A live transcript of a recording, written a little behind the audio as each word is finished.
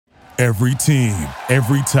Every team,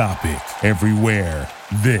 every topic, everywhere.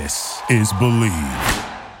 This is Believe.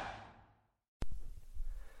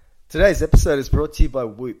 Today's episode is brought to you by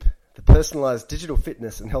Whoop, the personalised digital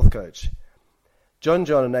fitness and health coach. John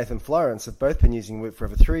and Nathan Florence have both been using Whoop for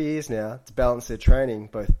over 3 years now to balance their training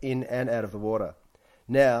both in and out of the water.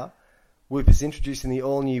 Now, Whoop is introducing the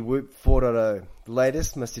all-new Whoop 4.0, the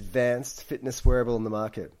latest, most advanced fitness wearable on the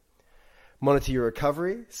market. Monitor your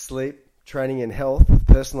recovery, sleep, training and health with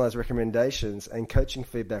personalised recommendations and coaching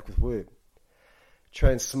feedback with Whoop.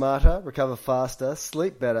 Train smarter, recover faster,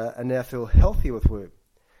 sleep better, and now feel healthier with Whoop.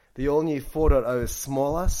 The all-new 4.0 is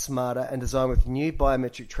smaller, smarter, and designed with new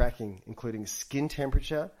biometric tracking, including skin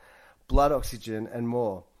temperature, blood oxygen, and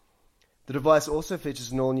more. The device also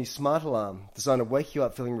features an all-new smart alarm, designed to wake you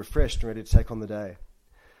up feeling refreshed and ready to take on the day.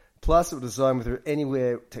 Plus, it was designed with their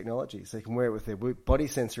Anywhere technology, so you can wear it with their Whoop body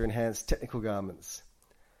sensor-enhanced technical garments.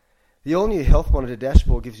 The all-new Health Monitor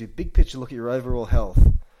dashboard gives you a big picture look at your overall health.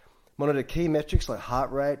 Monitor key metrics like heart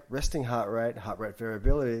rate, resting heart rate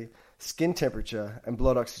variability, skin temperature, and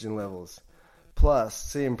blood oxygen levels. Plus,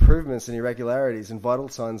 see improvements in irregularities and vital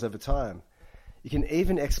signs over time. You can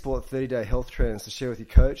even export 30-day health trends to share with your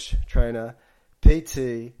coach, trainer,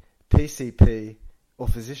 PT, PCP, or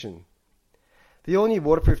physician. The all-new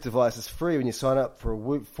waterproof device is free when you sign up for a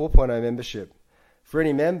Whoop 4.0 membership. For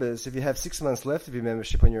any members, if you have 6 months left of your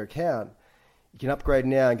membership on your account, you can upgrade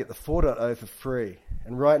now and get the 4.0 for free.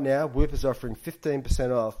 And right now, Whoop is offering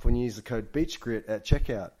 15% off when you use the code BEACHGRIT at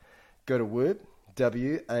checkout. Go to Whoop,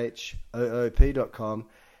 WHOOP.com,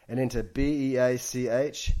 and enter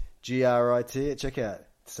BEACHGRIT at checkout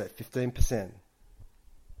to save 15%.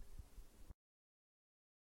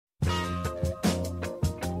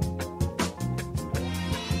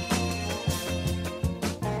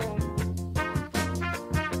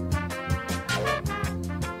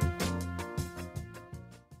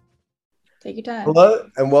 Take your time. Hello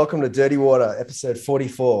and welcome to Dirty Water, episode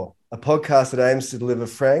 44, a podcast that aims to deliver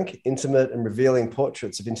frank, intimate and revealing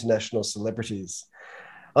portraits of international celebrities.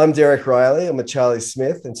 I'm Derek Riley, I'm with Charlie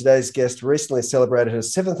Smith, and today's guest recently celebrated her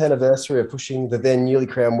 7th anniversary of pushing the then newly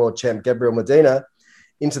crowned world champ Gabriel Medina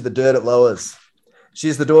into the dirt at Lowers. She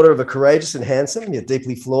is the daughter of a courageous and handsome, yet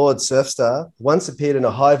deeply flawed surf star, once appeared in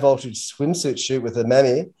a high-voltage swimsuit shoot with her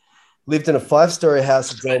mammy, lived in a 5-story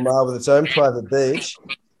house at Del Mar with its own private beach,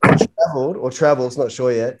 travels, not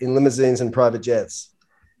sure yet, in limousines and private jets.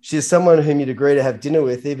 She is someone whom you'd agree to have dinner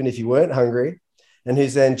with even if you weren't hungry, and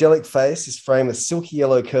whose angelic face is framed with silky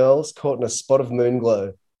yellow curls caught in a spot of moon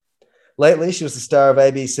glow. Lately, she was the star of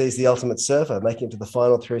ABC's The Ultimate Surfer, making it to the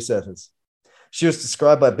final 3 surfers. She was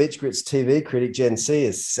described by Beach Grit's TV critic Gen C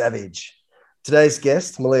as savage. Today's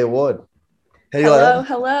guest, Malia Ward.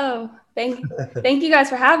 Hello. Thank you guys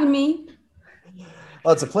for having me.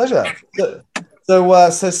 Oh, it's a pleasure. So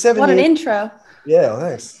 7 What years. An intro. Yeah, well,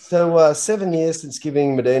 thanks. So 7 years since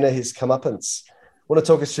giving Medina his comeuppance. Want to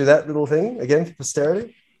talk us through that little thing again for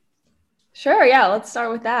posterity? Sure, yeah, let's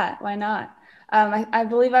start with that. Why not? I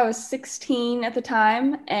believe I was 16 at the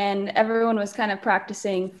time, and everyone was kind of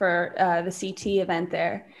practicing for the CT event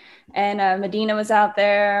there. And Medina was out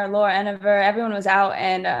there, Laura Enever, everyone was out,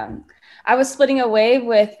 and I was splitting a wave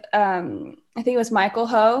with I think it was Michael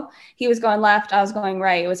Ho. He was going left, I was going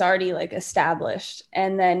right. It was already like established.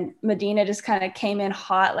 And then Medina just kind of came in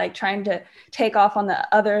hot, like trying to take off on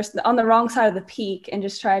the wrong side of the peak and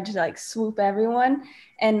just tried to like swoop everyone.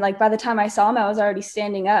 And like by the time I saw him, I was already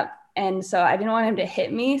standing up. And so I didn't want him to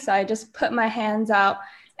hit me. So I just put my hands out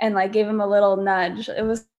and like gave him a little nudge.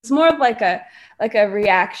 It's more of like a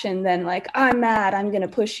reaction than like, I'm mad, I'm going to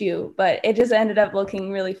push you. But it just ended up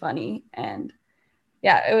looking really funny. And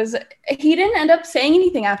yeah, he didn't end up saying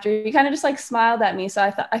anything after. He kind of just like smiled at me.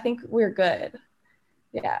 So I think we're good.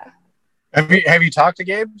 Yeah. Have you talked to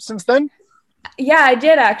Gabe since then? Yeah, I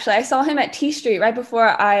did actually. I saw him at T Street right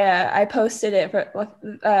before I posted it for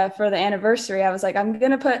the anniversary. I was like, I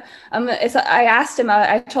asked him,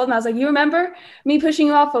 I told him, I was like, you remember me pushing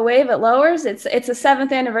you off a wave at Lowers? It's a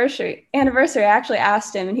 7th anniversary. I actually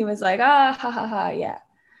asked him and he was like, ha ha ha, yeah.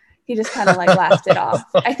 He just kind of like laughed it off.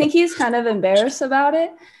 I think he's kind of embarrassed about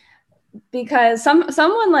it because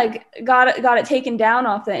someone like got it taken down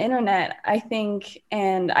off the internet, I think,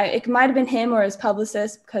 and it might have been him or his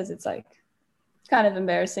publicist because it's like kind of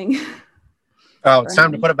embarrassing. Oh, it's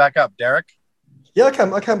time to put it back up, Derek. Yeah, I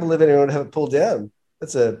can't believe anyone would have it pulled down.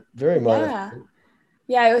 That's a very minor.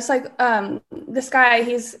 Yeah, it was like this guy,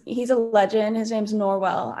 he's a legend. His name's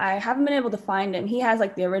Norwell. I haven't been able to find him. He has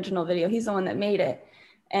like the original video. He's the one that made it.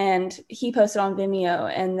 And he posted on Vimeo,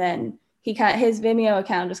 and then his Vimeo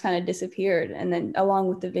account just kind of disappeared, and then along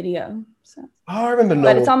with the video. So I remember.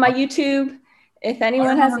 But it's on my YouTube. If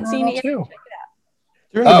anyone hasn't seen it yet, too.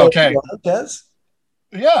 You're in the Okay. Jazz?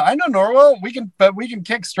 Yeah, I know Norwell. We can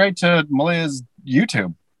kick straight to Malia's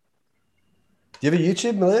YouTube. Do you have a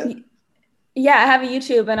YouTube, Malia? Yeah, I have a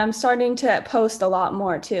YouTube and I'm starting to post a lot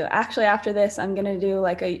more too. Actually, after this, I'm going to do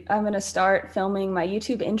I'm going to start filming my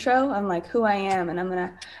YouTube intro on like who I am. And I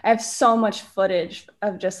have so much footage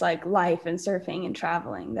of just like life and surfing and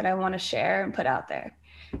traveling that I want to share and put out there.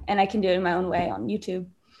 And I can do it in my own way on YouTube.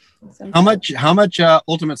 So How much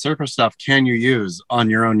Ultimate Surfer stuff can you use on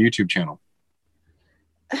your own YouTube channel?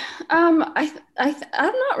 I'm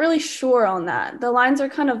not really sure on that. The lines are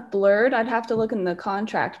kind of blurred. I'd have to look in the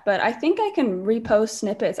contract, but I think I can repost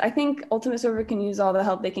snippets. I think Ultimate Server can use all the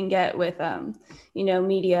help they can get with,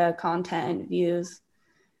 media, content, views.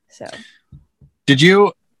 So, Did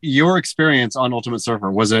your experience on Ultimate Surfer,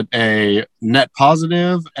 was it a net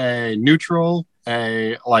positive, a neutral,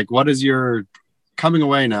 what is your coming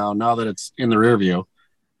away now that it's in the rear view?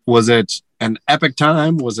 Was it an epic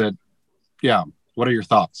time? Was it, yeah. What are your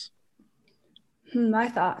thoughts? My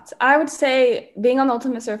thoughts. I would say being on the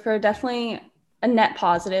Ultimate Surfer, definitely a net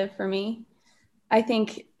positive for me. I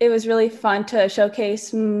think it was really fun to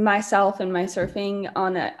showcase myself and my surfing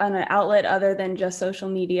on an outlet other than just social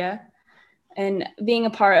media. And being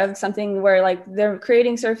a part of something where like they're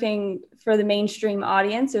creating surfing for the mainstream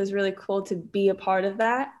audience, it was really cool to be a part of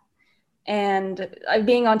that. And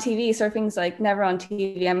being on TV, surfing's like never on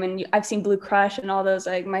TV. I mean, I've seen Blue Crush and all those,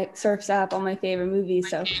 like my Surf's Up, all my favorite movies.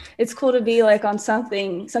 So it's cool to be like on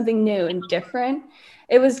something new and different.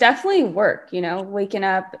 It was definitely work, waking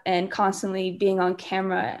up and constantly being on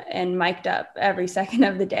camera and mic'd up every second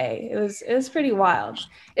of the day. It was pretty wild.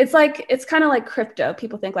 It's kind of like crypto.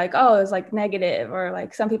 People think like, oh, it's like negative, or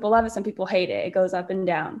like some people love it, some people hate it. It goes up and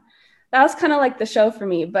down. That was kind of like the show for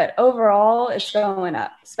me, but overall it's going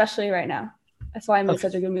up, especially right now. That's why I'm in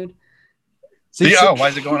such a good mood. Why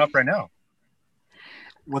is it going up right now?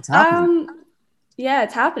 What's happening? Yeah,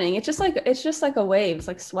 it's happening. It's just like a wave. It's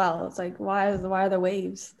like swell. It's like, why are there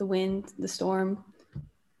waves? The wind, the storm.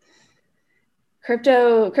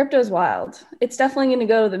 Crypto's wild. It's definitely going to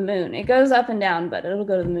go to the moon. It goes up and down, but it'll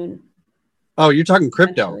go to the moon. Oh, you're talking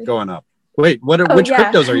crypto eventually. Going up. Wait, which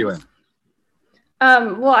cryptos are you in?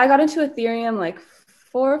 Well, I got into Ethereum like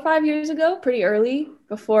 4 or 5 years ago, pretty early,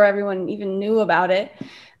 before everyone even knew about it.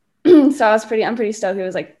 So I'm pretty stoked. It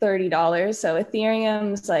was like $30. So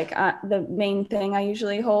Ethereum's like the main thing I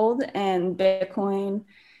usually hold, and Bitcoin,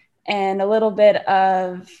 and a little bit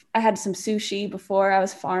of, I had some sushi before. I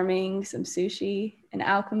was farming some sushi and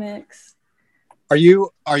Alchemix. Are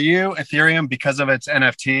you Ethereum because of its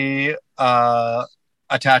NFT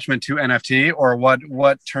attachment to NFT, or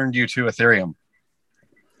what turned you to Ethereum?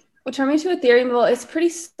 What turned me to Ethereum? Well, it's pretty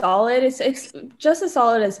solid. It's just as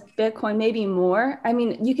solid as Bitcoin, maybe more. I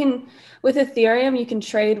mean, with Ethereum, you can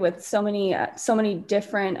trade with so many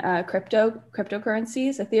different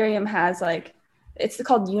cryptocurrencies. Ethereum has it's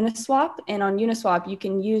called Uniswap, and on Uniswap, you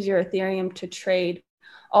can use your Ethereum to trade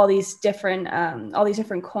all these different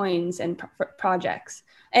coins and projects,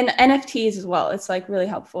 and NFTs as well. It's like really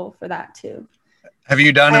helpful for that too. Have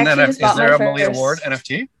you done an NFT? Is there a Malia Award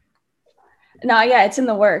NFT? No, yeah, it's in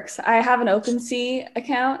the works. I have an OpenSea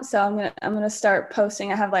account, so I'm gonna start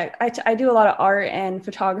posting. I have I do a lot of art and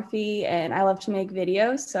photography, and I love to make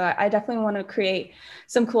videos. So I definitely want to create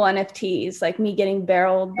some cool NFTs, like me getting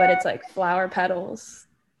barreled, but it's like flower petals.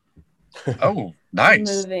 Oh,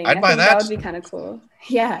 nice! Moving. I'd buy that. That would be kind of cool.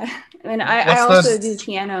 Yeah, and I also do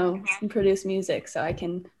piano and produce music, so I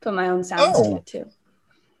can put my own sounds to it too.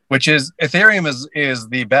 Which is Ethereum is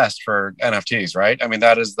the best for NFTs, right? I mean,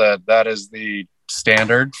 that is the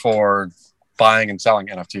standard for buying and selling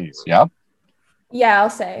NFTs. Yeah. Yeah, I'll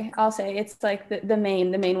say it's like the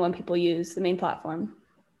main one people use, the main platform.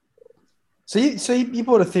 So you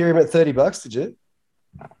bought Ethereum at $30, did you?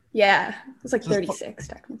 Yeah, it's like 36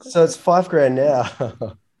 technically. So it's $5,000 now.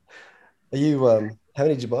 Are you? How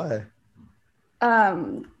many did you buy?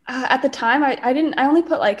 At the time, I only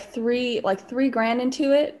put like $3,000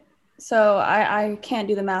 into it. So I can't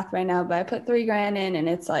do the math right now, but I put $3,000 in, and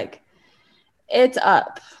it's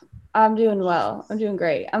up. I'm doing well. I'm doing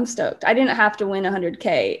great. I'm stoked. I didn't have to win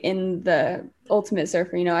 100K in the Ultimate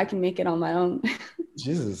Surfer. I can make it on my own.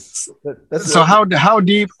 Jesus. So how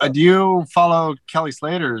deep do you follow Kelly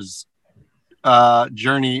Slater's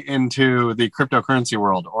journey into the cryptocurrency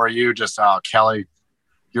world, or are you just Kelly?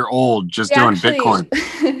 You're old, just doing Bitcoin.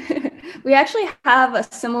 We actually have a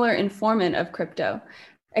similar informant of crypto,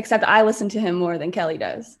 except I listen to him more than Kelly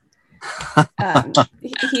does.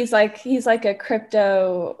 He's like a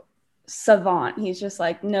crypto savant. He's just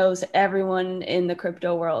like knows everyone in the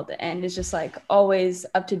crypto world and is just like always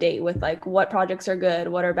up to date with like what projects are good,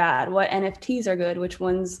 what are bad, what NFTs are good, which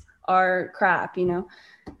ones are crap, you know.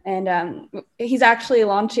 And he's actually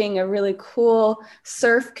launching a really cool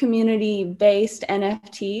surf community based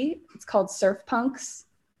NFT. It's called Surf Punks.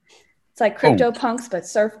 It's like crypto punks, but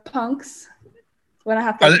surf punks. When I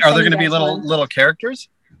have to are there going to be little characters?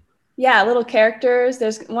 Yeah, little characters.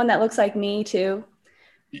 There's one that looks like me too.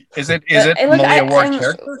 Is it Malia Ward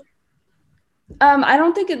character? I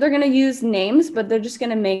don't think they're going to use names, but they're just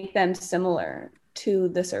going to make them similar to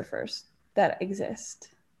the surfers that exist.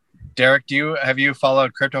 Derek, have you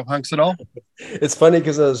followed CryptoPunks at all? It's funny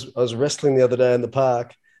because I was wrestling the other day in the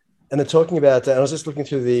park, and they're talking about. And I was just looking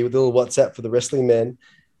through the little WhatsApp for the wrestling men,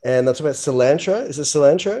 and they're talking about cilantro. Is it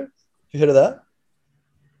cilantro? Have you heard of that?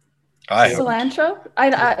 Cilantro?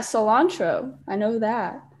 Cilantro. I know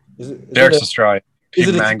that. Derek's Australian. He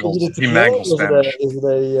mangles Spanish.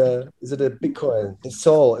 Is it a Bitcoin? It's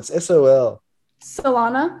Sol. It's SOL.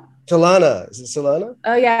 Solana. Solana. Is it Solana?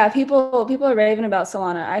 Oh yeah, people are raving about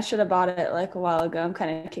Solana. I should have bought it like a while ago. I'm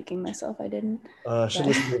kind of kicking myself I didn't. I should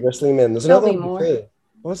listen to the wrestling men. There's another one too.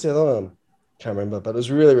 What's the other one? Can't remember, but it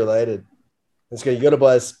was really related. Let's go. You got to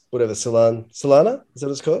buy whatever Solana. Is that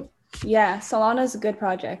what it's called? Yeah, Solana's a good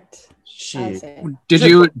project. Shit.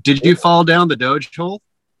 Did you fall down the Doge hole,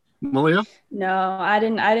 Malia? No, I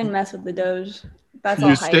didn't mess with the Doge. That's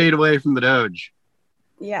you stayed away from the Doge.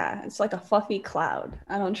 Yeah, it's like a fluffy cloud.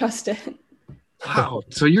 I don't trust it. Wow.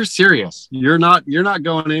 So you're serious. You're not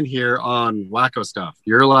going in here on wacko stuff.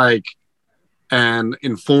 You're like an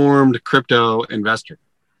informed crypto investor.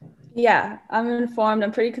 Yeah, I'm informed.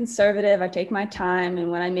 I'm pretty conservative. I take my time,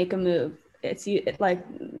 and when I make a move, it's like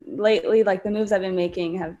lately, like the moves I've been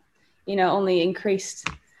making have, only increased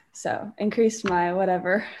my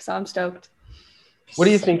whatever. So I'm stoked. What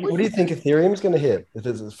do you think? What do you think Ethereum's going to hit if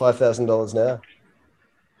it's $5,000 now?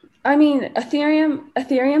 I mean,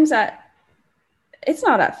 Ethereum's it's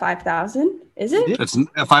not at 5,000, is it? It's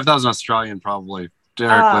 5,000 Australian probably.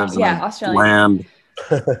 Derek lives in Australian land.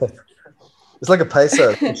 It's like a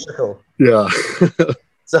peso. Yeah.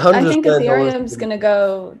 It's I think Ethereum's going to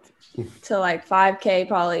go to like 5K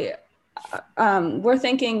probably. We're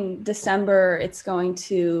thinking December it's going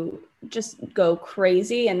to just go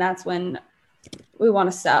crazy, and that's when we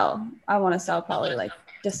want to sell. I want to sell probably like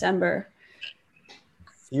December.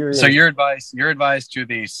 So your advice to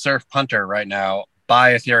the surf punter right now: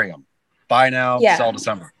 buy Ethereum, buy now, sell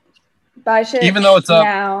December. Buy shit even though it's up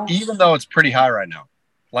now. Even though it's pretty high right now.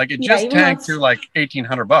 Like it just tanked to like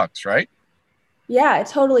 $1,800, right? Yeah, it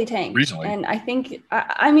totally tanked recently. And I think,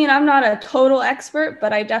 I mean, I'm not a total expert,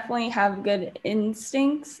 but I definitely have good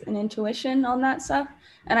instincts and intuition on that stuff.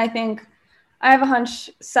 And I think I have a hunch.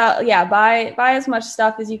 So yeah, buy as much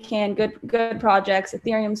stuff as you can. Good projects.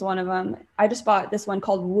 Ethereum's one of them. I just bought this one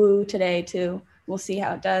called Woo today too. We'll see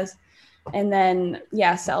how it does. And then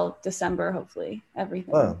sell December hopefully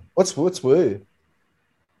everything. Wow. What's Woo?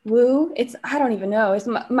 Woo, I don't even know. It's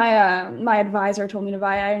my advisor told me to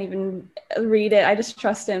buy it. I don't even read it. I just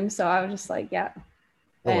trust him. So I was just like, yeah.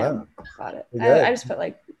 Wow. Bought it. I just put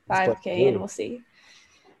like 5K in. We'll see.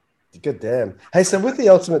 Good damn. Hey, so with the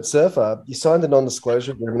Ultimate Surfer, you signed a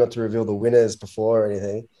non-disclosure agreement not to reveal the winners before or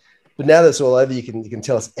anything. But now that's all over, you can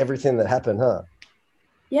tell us everything that happened, huh?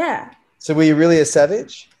 Yeah. So were you really a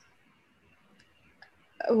savage?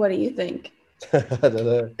 What do you think? I don't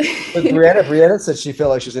know. But Brianna said she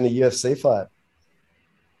felt like she was in a UFC fight.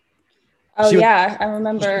 Oh, I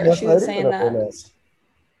remember she was saying that.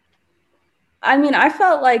 I mean, I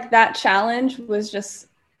felt like that challenge was just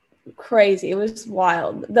crazy. It was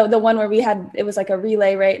wild. The one where it was like a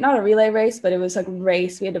relay race, not a relay race, but it was like a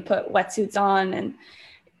race. We had to put wetsuits on and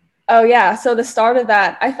so the start of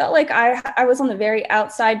that, I felt like I was on the very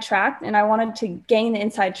outside track and I wanted to gain the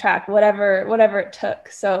inside track, whatever it took.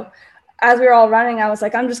 So as we were all running, I was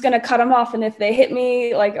like, I'm just going to cut them off. And if they hit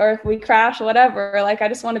me, like, or if we crash, whatever, like, I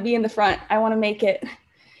just want to be in the front. I want to make it.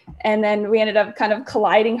 And then we ended up kind of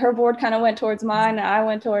colliding. Her board kind of went towards mine. And I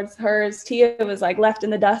went towards hers. Tia was like left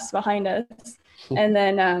in the dust behind us. And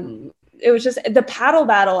then it was just the paddle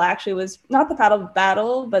battle actually was not the paddle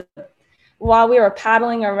battle, but while we were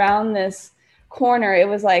paddling around this corner, it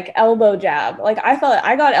was like elbow jab. Like I felt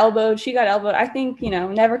I got elbowed, she got elbowed. I think,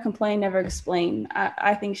 never complain, never explain.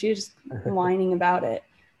 I think she was just whining about it.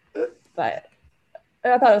 But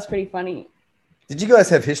I thought it was pretty funny. Did you guys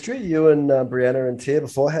have history, you and Brianna and Tia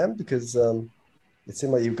beforehand? Because it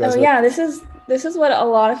seemed like you guys this is what a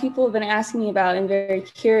lot of people have been asking me about and very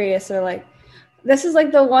curious. Or like, This is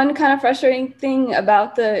like the one kind of frustrating thing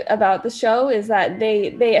about the show is that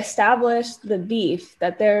they established the beef,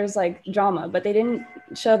 that there's like drama, but they didn't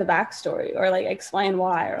show the backstory or like explain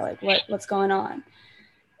why or like what's going on.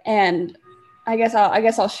 And I guess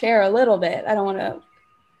I'll share a little bit. I don't want to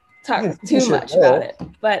talk too much about it,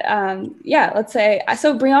 but yeah, let's say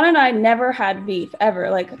so Brianna and I never had beef ever.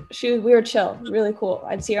 Like we were chill, really cool.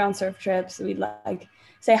 I'd see her on surf trips. We'd like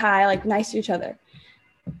say hi, like nice to each other.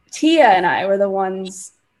 Tia and I were the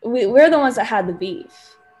ones we're the ones that had the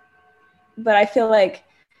beef, but I feel like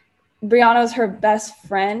Brianna was her best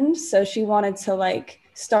friend, so she wanted to like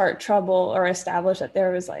start trouble or establish that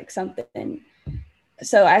there was like something.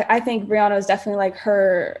 So I think Brianna was definitely like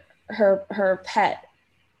her pet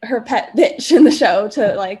bitch in the show,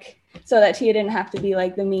 to like so that Tia didn't have to be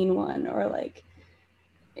like the mean one or like.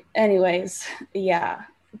 Anyways, yeah.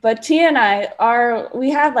 But Tia and we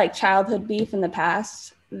had like childhood beef in the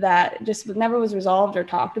past that just never was resolved or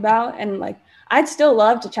talked about. And like, I'd still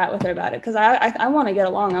love to chat with her about it because I want to get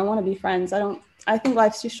along. I want to be friends. I think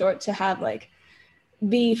life's too short to have like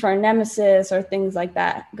beef or nemesis or things like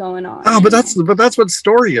that going on. Oh, but that's what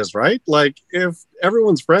story is, right? Like if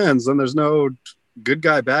everyone's friends, then there's no good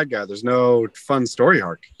guy, bad guy. There's no fun story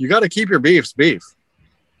arc. You got to keep your beefs beef.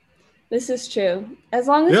 This is true. As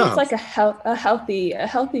long as it's like a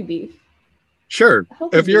healthy beef. Sure.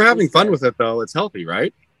 If you're having fun with it, though, it's healthy,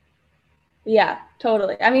 right? Yeah,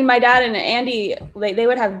 totally. I mean, my dad and Andy, they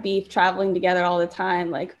would have beef traveling together all the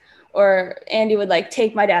time. Like, or Andy would like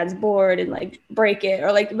take my dad's board and like break it,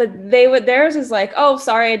 or like, but theirs is like, oh,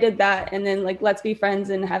 sorry, I did that. And then like, let's be friends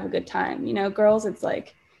and have a good time. You know, girls, it's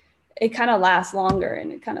like, it kind of lasts longer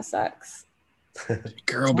and it kind of sucks.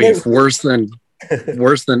 Girl beef worse than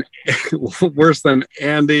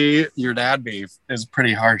Andy, your dad beef is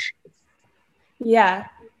pretty harsh. Yeah,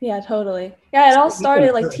 totally. Yeah, it all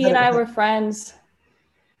started like T and I were friends.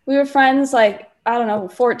 We were friends like, I don't know,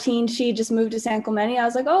 14. She just moved to San Clemente. I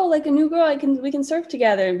was like, oh, like a new girl, we can surf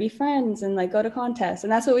together and be friends and like go to contests.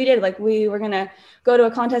 And that's what we did. Like we were gonna go to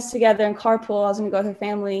a contest together and carpool. I was gonna go with her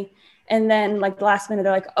family. And then like the last minute,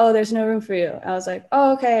 they're like, oh, there's no room for you. I was like,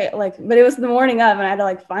 oh, okay. Like, but it was the morning of, and I had to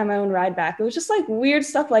like find my own ride back. It was just like weird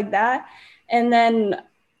stuff like that. And then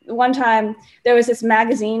one time there was this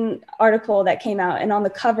magazine article that came out, and on the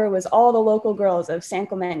cover was all the local girls of San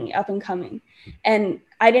Clemente, up and coming. And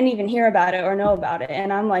I didn't even hear about it or know about it.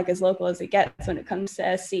 And I'm like as local as it gets when it comes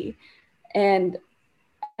to SC. And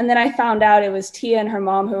then I found out it was Tia and her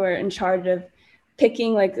mom who were in charge of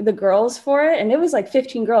picking like the girls for it, and it was like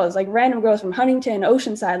 15 girls, like random girls from Huntington,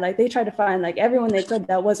 Oceanside. Like they tried to find like everyone they could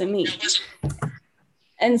that wasn't me.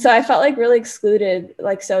 And so I felt like really excluded,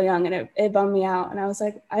 like so young, and it bummed me out. And I was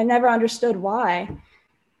like, I never understood why.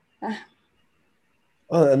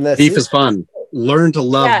 Oh, and beef is fun. Learn to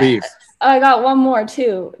love beef. I got one more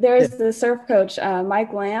too. There's the surf coach,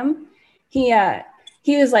 Mike Lamb. He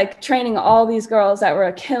was like training all these girls that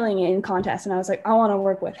were killing it in contests. And I was like, I want to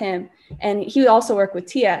work with him. And he would also work with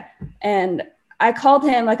Tia. And I called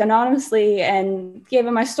him like anonymously and gave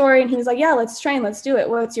him my story. And he was like, yeah, let's train. Let's do it.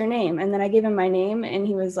 What's your name? And then I gave him my name. And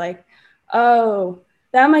he was like, oh,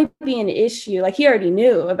 that might be an issue. Like he already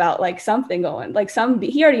knew about like something going, like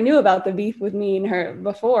he already knew about the beef with me and her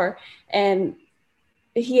before. And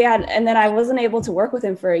then I wasn't able to work with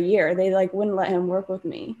him for a year. They like wouldn't let him work with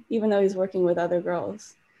me, even though he's working with other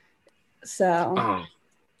girls. So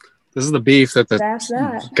this is the beef that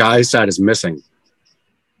the guy's side is missing.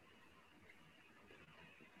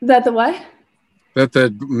 That the what? That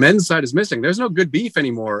the men's side is missing. There's no good beef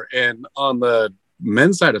anymore. And on the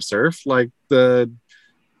men's side of surf, like the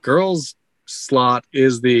girls slot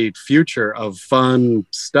is the future of fun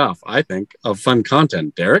stuff, I think, of fun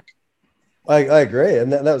content. Derek? I agree.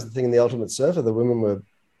 And that was the thing in the Ultimate Surfer. The women were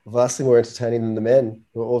vastly more entertaining than the men.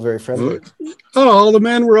 We were all very friendly. Oh, all the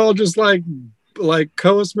men were all just like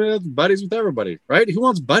Koa Smith, buddies with everybody, right? Who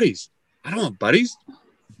wants buddies? I don't want buddies.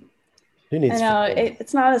 Who needs? I know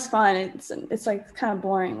it's not as fun. It's like kind of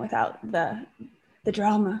boring without the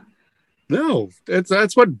drama. No,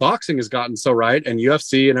 that's what boxing has gotten so right, and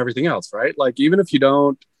UFC and everything else, right? Like even if you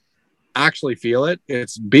don't actually feel it,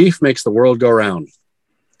 it's beef makes the world go round.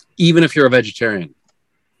 Even if you're a vegetarian.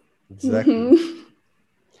 Exactly. Mm-hmm.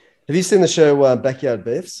 Have you seen the show Backyard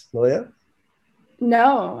Beefs, Malia?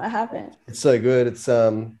 No, I haven't. It's so good. It's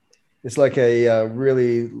like a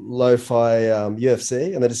really lo-fi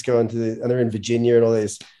UFC, and they just go and they're in Virginia and all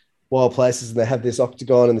these wild places, and they have this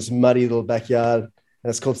octagon and this muddy little backyard, and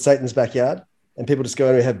it's called Satan's Backyard, and people just go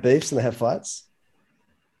in and have beefs and they have fights.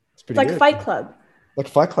 It's pretty good. Fight Club. Like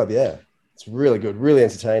Fight Club, yeah. It's really good, really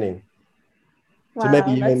entertaining. Wow, so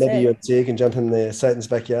maybe you and Tig can jump in the Satan's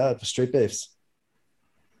Backyard for street beefs.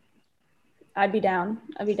 I'd be down.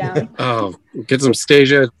 I'd be down. Oh, get some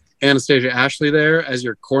Anastasia Ashley there as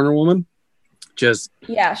your corner woman. Just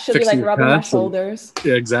Yeah, she'll be fixing like your rubbing my cuts and- shoulders.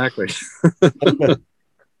 yeah, exactly.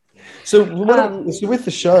 So, so with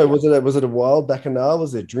the show, was it a wild bacchanal?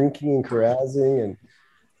 Was there drinking and carousing and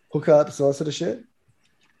hookups and all that sort of shit?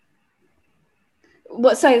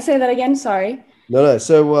 What? Say that again. Sorry. No.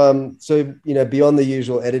 So beyond the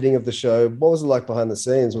usual editing of the show, what was it like behind the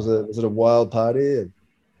scenes? Was it a wild party and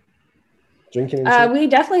drinking? And shit? We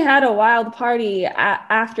definitely had a wild party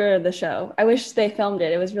after the show. I wish they filmed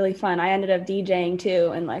it. It was really fun. I ended up DJing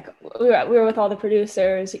too, and like we were with all the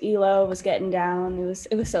producers. Elo was getting down.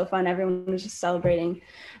 It was so fun. Everyone was just celebrating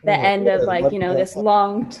the end of this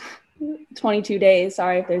long 22 days.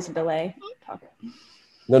 Sorry if there's a delay.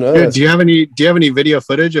 No. Dude, do you have any video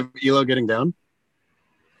footage of Elo getting down?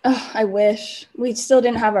 Oh, I wish. We still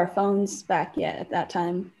didn't have our phones back yet at that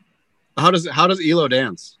time. How does Elo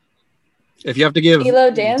dance? If you have to give Elo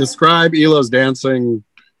dance? describe Elo's dancing,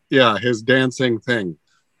 his dancing thing.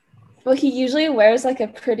 Well, he usually wears like a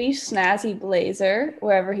pretty snazzy blazer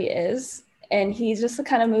wherever he is, and he just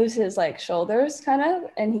kind of moves his like shoulders kind of,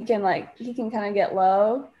 and he can kind of get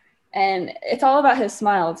low, and it's all about his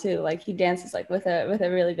smile too. Like he dances like with a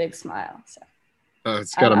really big smile. So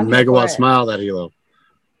It's got a megawatt smile, that Elo.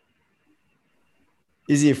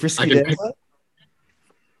 Is he a frisky dancer?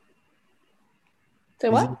 Say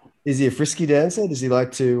what? Is he a frisky dancer? Does he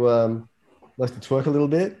like to twerk a little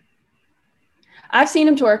bit? I've seen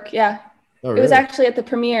him twerk. Yeah. Oh, really? It was actually at the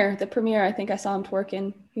premiere. The premiere, I think I saw him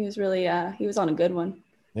twerking. He was really, he was on a good one.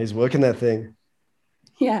 He's working that thing.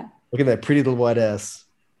 Yeah. Look at that pretty little white ass.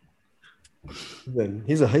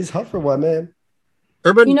 He's hot for a white man.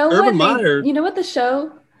 Urban Meyer. You know what the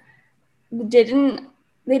show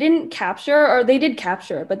they didn't capture, or they did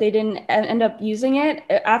capture, but they didn't end up using it.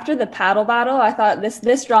 After the paddle battle, I thought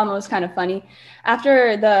this drama was kind of funny.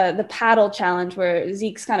 After the paddle challenge where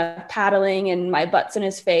Zeke's kind of paddling and my butt's in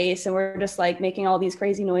his face and we're just like making all these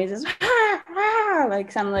crazy noises,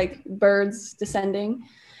 like sounding like birds descending.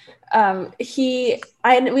 We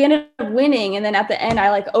ended up winning, and then at the end I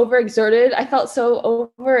like overexerted. I felt so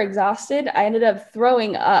overexhausted. I ended up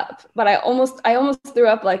throwing up, but I almost threw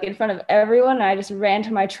up like in front of everyone, and I just ran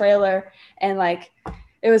to my trailer, and like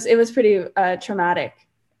it was pretty traumatic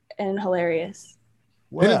and hilarious.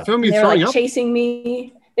 Wow. Did it film you They were throwing like up? chasing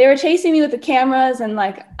me. They were chasing me with the cameras, and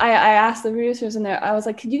like I asked the producers in there, I was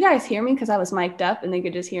like, could you guys hear me? Because I was mic'd up and they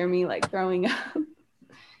could just hear me like throwing up.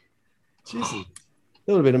 Jesus.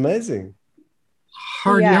 That would have been amazing.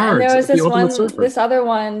 Hard yards. And there was The Ultimate Surfer. this other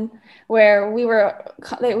one where we were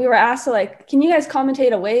asked to like, can you guys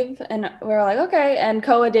commentate a wave? And we were like, okay. And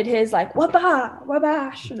Koa did his like,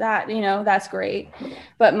 wabash, that, that's great.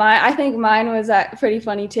 But I think mine was pretty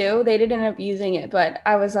funny too. They did end up using it, but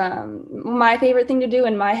I was, my favorite thing to do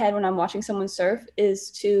in my head when I'm watching someone surf is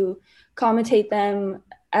to commentate them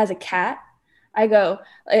as a cat. I go,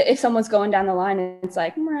 if someone's going down the line and it's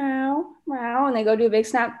like, meow, meow, and they go do a big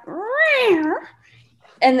snap, meow.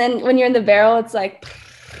 And then when you're in the barrel, it's like,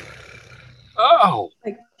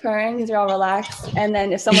 like purring because you're all relaxed. And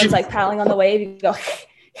then if someone's like paddling on the wave, you go,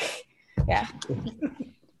 yeah.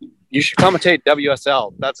 You should commentate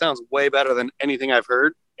WSL. That sounds way better than anything I've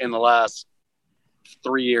heard in the last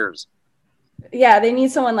 3 years. Yeah, they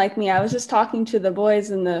need someone like me. I was just talking to the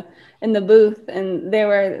boys in the booth, and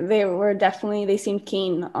they seemed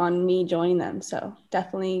keen on me joining them. So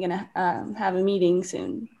definitely gonna have a meeting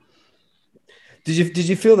soon. Did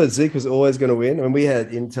you feel that Zeke was always going to win? I mean, we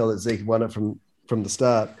had intel that Zeke won it from the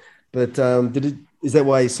start, but is that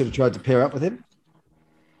why you sort of tried to pair up with him?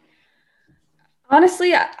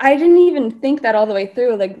 Honestly, I didn't even think that all the way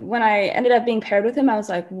through. Like when I ended up being paired with him, I was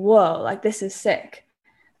like, whoa, like this is sick.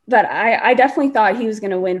 But I definitely thought he was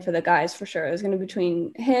going to win for the guys for sure. It was going to be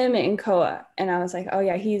between him and Koa. And I was like, oh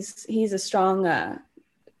yeah, he's a strong,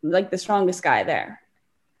 like the strongest guy there.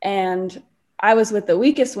 And I was with the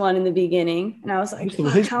weakest one in the beginning. And I was like,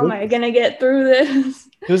 how am I going to get through this?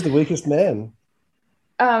 Who's the weakest man?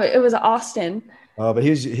 It was Austin. Oh, but he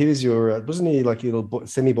was your, wasn't he like your little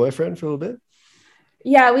semi-boyfriend for a little bit?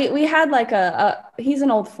 Yeah, we had like he's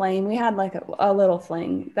an old flame. We had like a little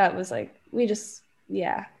fling that was like,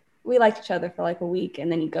 we liked each other for like a week,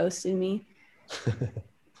 and then he ghosted me.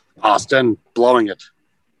 Austin, blowing it.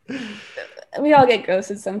 We all get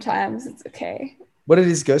ghosted sometimes. It's okay. What did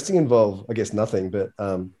his ghosting involve? I guess nothing, but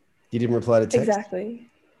he didn't reply to text?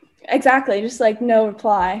 Exactly. Just like no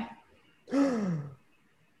reply.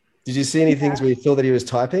 Did you see any things where you feel that he was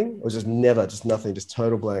typing, or just nothing, just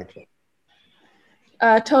total blank?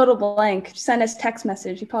 Total blank. Send us text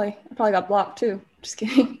message. I probably got blocked too. Just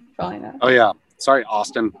kidding. Probably not. Oh yeah. Sorry,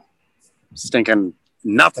 Austin. stinking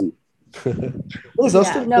nothing. What is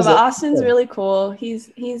Austin? No, but Austin's really cool.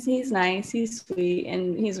 He's nice. He's sweet,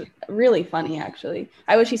 and he's really funny. Actually,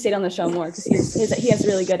 I wish he stayed on the show more because he has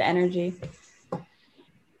really good energy.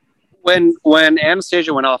 When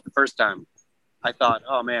Anastasia went off the first time, I thought,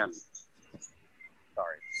 oh man,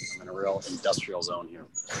 sorry, I'm in a real industrial zone here.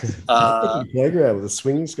 Playground with the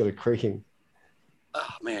swings got a creaking.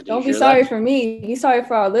 Oh man, don't be sorry for me. Be sorry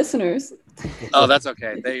for our listeners. Oh, that's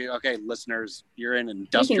okay. Okay, listeners, you're in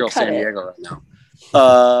industrial San Diego right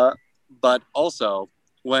now. But also,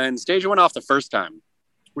 when Stasia went off the first time,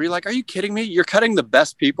 were you like, are you kidding me? You're cutting the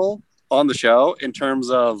best people on the show in terms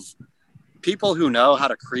of people who know how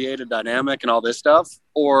to create a dynamic and all this stuff?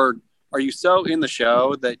 Or are you so in the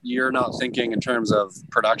show that you're not thinking in terms of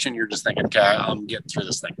production? You're just thinking, okay, I'm getting through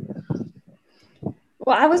this thing.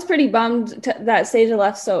 Well, I was pretty bummed that Stasia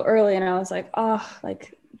left so early, and I was like, oh,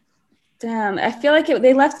 like, damn. I feel like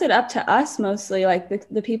they left it up to us mostly, like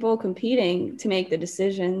the people competing to make the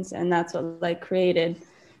decisions, and that's what like created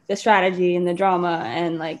the strategy and the drama,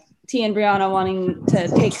 and like T and Brianna wanting to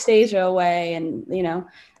take Stasia away, and you know,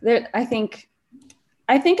 I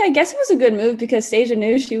guess it was a good move because Stasia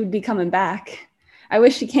knew she would be coming back. I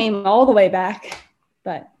wish she came all the way back,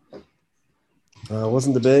 but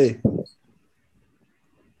wasn't to be.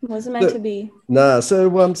 Wasn't meant to be. Nah. So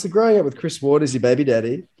growing up with Chris Ward as your baby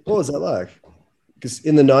daddy, what was that like? Because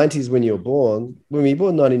in the 90s when you were born, when were you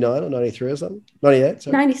born, 99 or 93 or something? 98?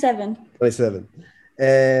 Sorry. 97. 97.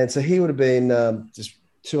 And so he would have been just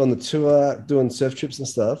on the tour, doing surf trips and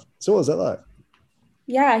stuff. So what was that like?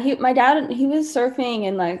 Yeah, my dad, he was surfing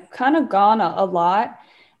and like kind of gone a lot.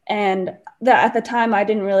 And at the time I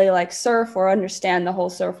didn't really like surf or understand the whole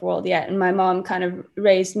surf world yet. And my mom kind of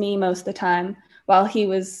raised me most of the time while he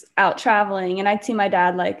was out traveling. And I'd see my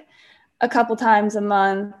dad like a couple times a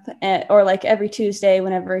month or like every Tuesday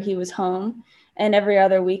whenever he was home, and every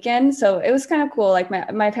other weekend. So it was kind of cool. Like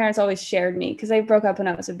my parents always shared me because they broke up when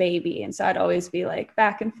I was a baby. And so I'd always be like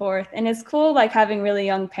back and forth. And it's cool like having really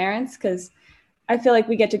young parents because I feel like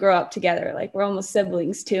we get to grow up together. Like we're almost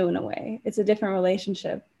siblings too, in a way. It's a different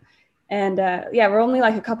relationship. And yeah, we're only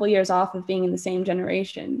like a couple years off of being in the same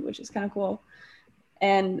generation, which is kind of cool.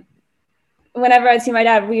 And whenever I'd see my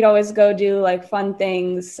dad, we'd always go do like fun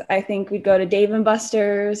things. I think we'd go to Dave and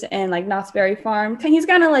Buster's and like Knott's Berry Farm. He's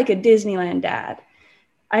kind of like a Disneyland dad,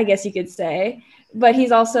 I guess you could say. But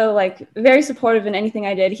he's also like very supportive in anything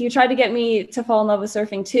I did. He tried to get me to fall in love with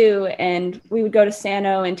surfing too. And we would go to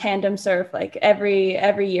Sano and tandem surf like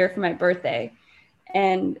every year for my birthday.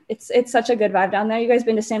 And it's such a good vibe down there. You guys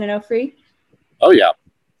been to San Onofre? Oh yeah.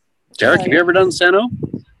 Derek, have you ever done Sano?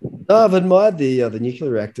 No, I've admired the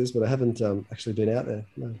nuclear reactors, but I haven't actually been out there.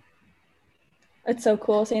 No. It's so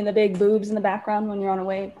cool seeing the big boobs in the background when you're on a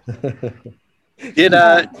wave.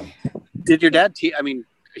 Did your dad I mean,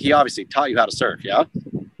 he obviously taught you how to surf, yeah?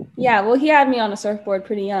 Yeah, well, he had me on a surfboard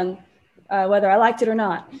pretty young, whether I liked it or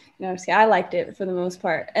not. You know, see, I liked it for the most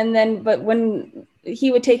part. And then, but when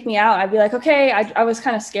he would take me out, I'd be like, okay, I was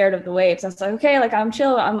kind of scared of the waves. I was like, okay, like I'm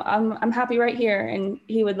chill. I'm happy right here. And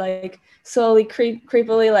he would like slowly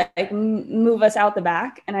creepily like move us out the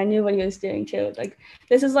back. And I knew what he was doing too. Like,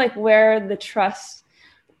 this is like where the trust,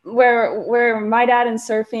 where my dad and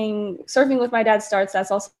surfing with my dad starts.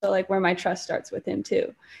 That's also like where my trust starts with him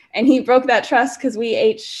too. And he broke that trust because we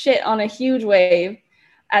ate shit on a huge wave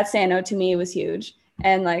at Sano. To me, it was huge.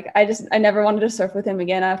 And like, I never wanted to surf with him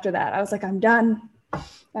again after that. I was like, I'm done.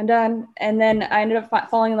 And then I ended up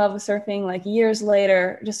falling in love with surfing like years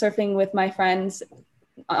later, just surfing with my friends.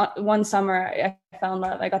 One summer I fell in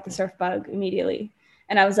love. I got the surf bug immediately.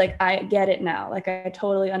 And I was like, I get it now. Like, I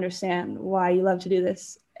totally understand why you love to do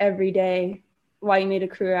this every day, why you made a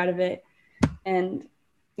career out of it. And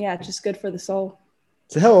yeah, it's just good for the soul.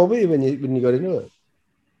 So how old were you when you got into it?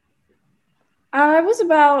 I was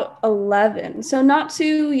about 11. So not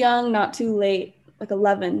too young, not too late, like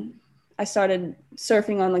 11. I started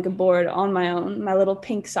surfing on like a board on my own, my little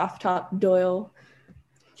pink soft top Doyle.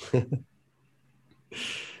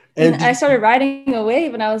 And I started riding a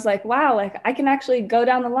wave and I was like, wow, like I can actually go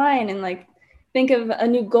down the line and like think of a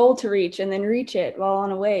new goal to reach and then reach it while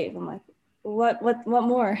on a wave. I'm like, what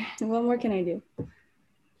more? What more can I do?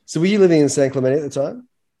 So were you living in San Clemente at the time?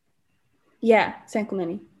 Yeah, San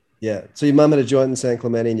Clemente. Yeah. So your mum had a joint in San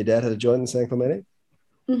Clemente and your dad had a joint in San Clemente?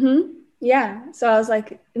 Mm-hmm. Yeah. So I was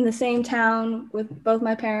like in the same town with both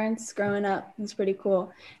my parents growing up. It was pretty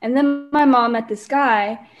cool. And then my mom met this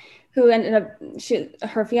guy who ended up,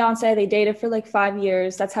 her fiance, they dated for like 5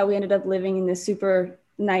 years. That's how we ended up living in this super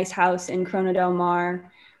nice house in Corona del Mar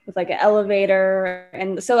with like an elevator.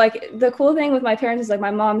 And so like the cool thing with my parents is like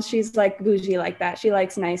my mom, she's like bougie like that. She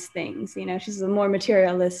likes nice things, you know, she's more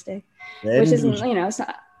materialistic, which isn't, you know, it's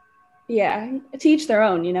not, yeah, to each their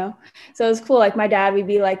own, you know. So it was cool. Like my dad, we'd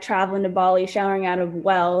be like traveling to Bali, showering out of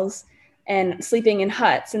wells and sleeping in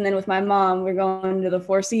huts. And then with my mom, we're going to the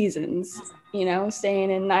Four Seasons, you know,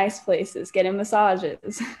 staying in nice places, getting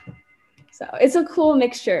massages. So it's a cool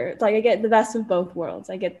mixture. It's like I get the best of both worlds.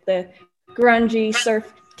 I get the grungy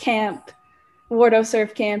surf camp, Wardo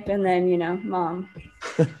surf camp, and then, you know, mom.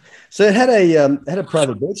 So it had a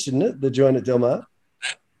private beach, didn't it? The joint at Del Mar.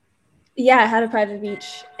 Yeah, it had a private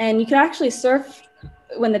beach, and you can actually surf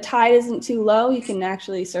when the tide isn't too low. You can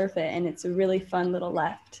actually surf it, and it's a really fun little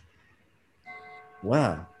left.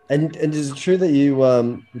 Wow. And is it true that you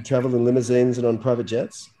travel in limousines and on private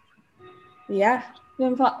jets? Yeah,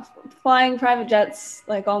 I've been flying private jets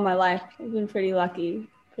like all my life. I've been pretty lucky,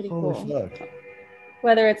 pretty cool. Fuck.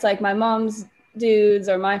 Whether it's like my mom's dudes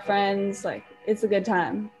or my friends, like it's a good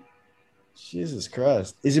time. Jesus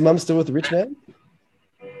Christ. Is your mum still with the rich man?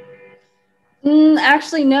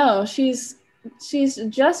 Actually, no. She's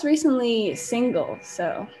just recently single,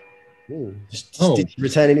 so. Did you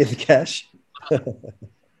retain any of the cash?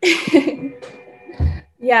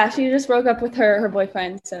 Yeah, she just broke up with her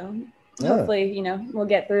boyfriend, so hopefully, you know, we'll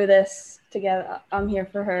get through this together. I'm here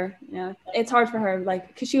for her. You know, it's hard for her, like,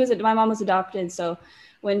 because my mom was adopted, so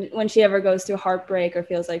when she ever goes through heartbreak or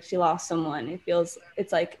feels like she lost someone,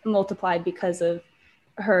 it's like multiplied because of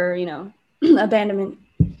her, you know, abandonment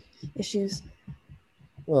issues.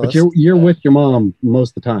 Well, but you're with your mom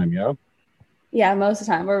most of the time, yeah? Yeah, most of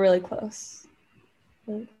the time. We're really close.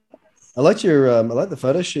 I liked I like the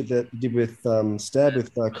photo shoot that you did with Stab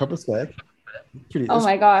with Copper Snake. Oh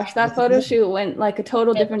my gosh, that photo shoot went like a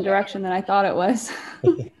total different direction than I thought it was.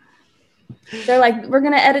 They're like, we're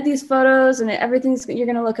gonna edit these photos and you're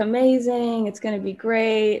gonna look amazing. It's gonna be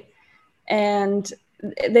great, and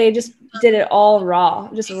they just did it all raw,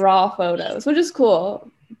 just raw photos, which is cool.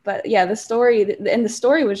 But yeah, the story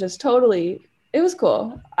was just totally. It was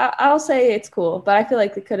cool. I'll say it's cool, but I feel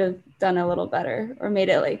like they could have done a little better or made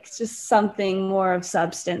it like just something more of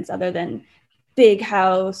substance other than big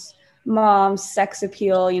house, mom, sex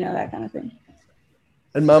appeal, you know, that kind of thing.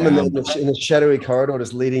 And mom in the shadowy corridor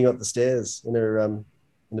just leading up the stairs in her in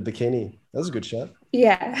the bikini. That was a good shot.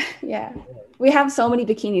 Yeah. We have so many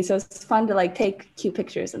bikinis, so it's fun to like take cute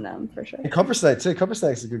pictures in them for sure. And Copper Snake too. Copper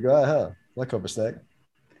Snake's a good guy, huh? I like Copper Snake.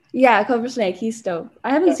 Yeah, Copper Snake, he's dope.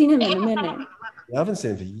 I haven't seen him in a minute. I haven't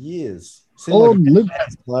seen him for years. Luke,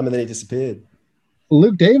 and then he disappeared.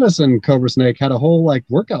 Luke Davis and Cobra Snake had a whole like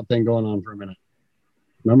workout thing going on for a minute.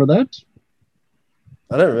 Remember that?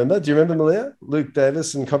 I don't remember. Do you remember, Malia? Luke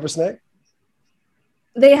Davis and Cobra Snake?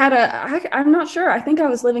 They had I'm not sure. I think I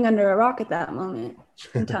was living under a rock at that moment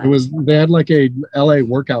in time. They had like a LA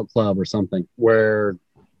workout club or something where,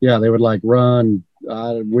 yeah, they would like run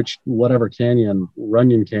whatever canyon,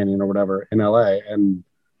 Runyon Canyon or whatever in LA and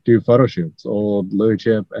do photo shoots. Old Louis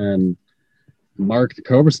Chip and Mark the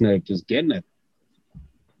Cobra Snake just getting it.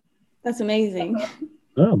 That's amazing.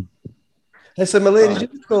 Oh. Hey, so Malia,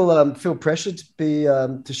 did you feel pressured to be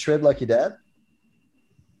to shred like your dad?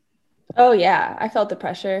 Oh yeah, I felt the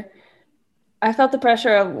pressure. I felt the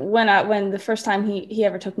pressure of when the first time he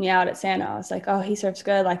ever took me out at Santa. I was like, oh, he surfs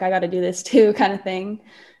good. Like I got to do this too, kind of thing.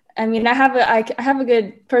 I mean, I have a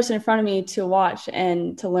good person in front of me to watch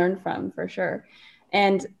and to learn from for sure.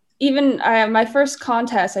 And even my first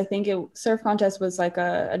contest, I think surf contest was like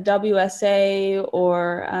a WSA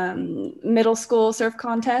or middle school surf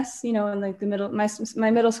contest, you know, and like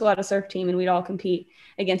my middle school had a surf team and we'd all compete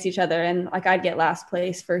against each other. And like, I'd get last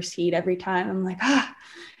place, first heat every time. I'm like,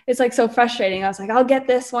 it's like so frustrating. I was like, I'll get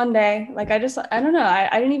this one day. Like, I don't know. I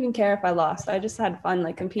didn't even care if I lost. I just had fun,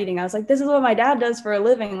 like competing. I was like, this is what my dad does for a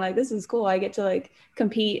living. Like, this is cool. I get to like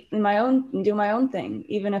compete and do my own thing,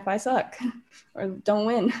 even if I suck or don't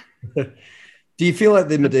win. Do you feel like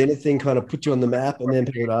the Medina thing kind of put you on the map and then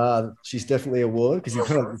people go, she's definitely a ward? Because you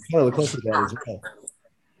kind of look close to that as well.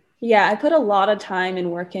 Yeah, I put a lot of time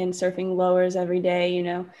and work in surfing lowers every day, you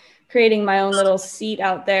know, creating my own little seat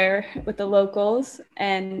out there with the locals.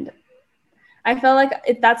 And I felt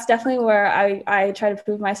like that's definitely where I try to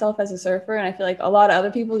prove myself as a surfer. And I feel like a lot of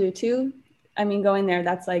other people do too. I mean, going there,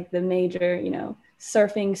 that's like the major, you know,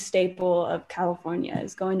 surfing staple of California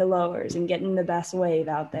is going to lowers and getting the best wave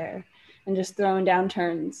out there and just throwing down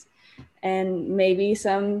turns. And maybe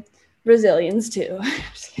some Brazilians too.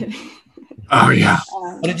 Just kidding. Oh yeah,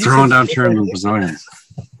 throwing down turns with Brazilians.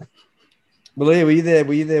 Malia, were you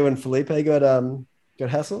there when Felipe got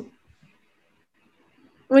hassled?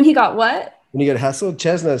 When he got what? when you got hassled.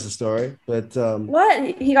 Chaz knows the story, but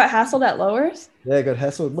What? He got hassled at Lowers? yeah, got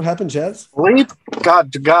hassled. What happened, Chaz? Leap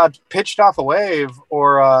got pitched off a wave,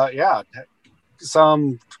 or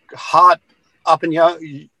some hot up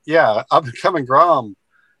and coming Grom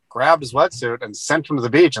grabbed his wetsuit and sent him to the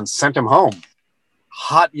beach and sent him home.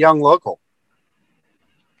 Hot young local.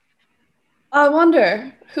 I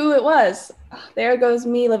wonder who it was. There goes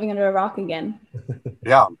me living under a rock again.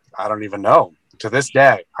 Yeah, I don't even know. To this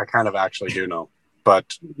day, I kind of actually do know.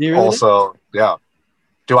 But You really also, yeah.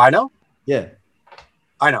 Do I know? Yeah.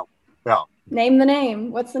 I know. Yeah. Name the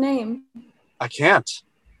name. What's the name? I can't.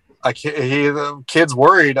 The kid's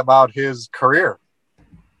worried about his career.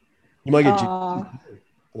 You might get Aw.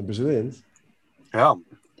 the Brazilians. Yeah.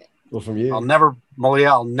 Or from you. I'll never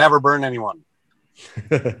burn anyone.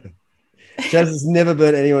 Chaz has never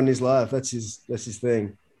burnt anyone in his life. That's his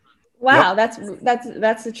thing. Wow, that's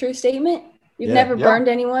a true statement. You've Yeah. never Yeah. burned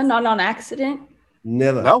anyone, not on accident.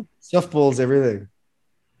 Never. No. Softballs, everything.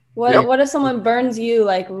 What Yep. what if someone burns you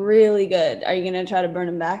like really good? Are you gonna try to burn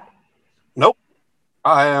them back? Nope.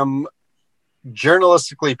 I am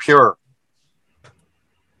journalistically pure.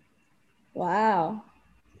 Wow.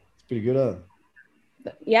 It's pretty good, huh?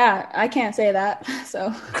 Yeah, I can't say that.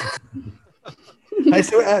 So Hey,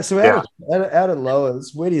 so Yeah. out at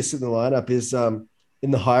Lowers, where do you sit in the lineup? Is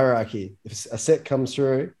in the hierarchy. If a set comes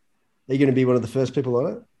through, are you going to be one of the first people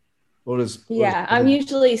on it? Or yeah, I'm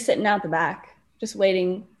usually sitting out the back, just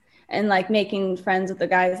waiting and like making friends with the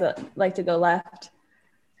guys that like to go left.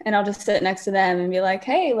 And I'll just sit next to them and be like,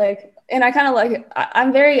 hey, like, and I kind of like,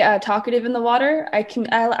 I'm very talkative in the water. I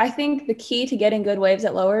think the key to getting good waves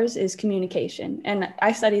at Lowers is communication. And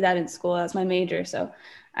I studied that in school. That's my major. So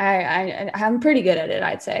I'm pretty good at it,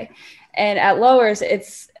 I'd say. And at Lowers,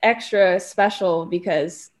 it's extra special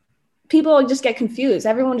because people just get confused.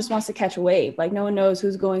 Everyone just wants to catch a wave. Like no one knows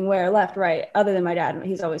who's going where, left, right, other than my dad.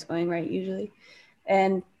 He's always going right usually.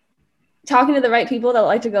 And talking to the right people that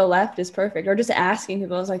like to go left is perfect. Or just asking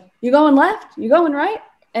people, it's like, you going left? You going right?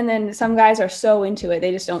 And then some guys are so into it,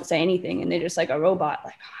 they just don't say anything. And they're just like a robot.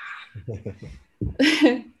 Like,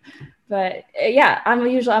 but yeah,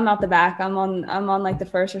 I'm out the back. I'm on like the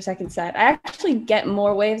first or second set. I actually get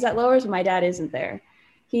more waves at Lowers when my dad isn't there.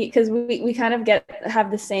 Because we kind of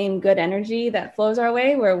have the same good energy that flows our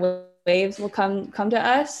way, where waves will come to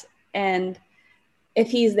us, and if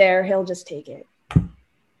he's there, he'll just take it.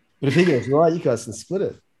 But if he goes right, you guys can split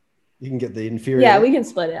it. You can get the inferior. Yeah, we can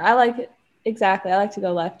split it. I like it. Exactly. I like to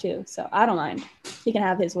go left too, so I don't mind. He can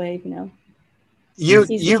have his way, you know. He's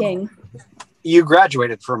the king. You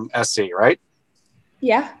graduated from SC, right?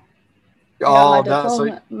 Yeah.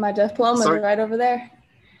 Oh, My diploma is right over there.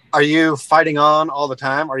 Are you fighting on all the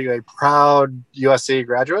time? Are you a proud USC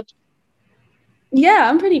graduate? Yeah,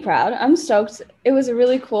 I'm pretty proud. I'm stoked. It was a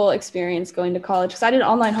really cool experience going to college because I did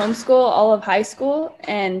online homeschool all of high school,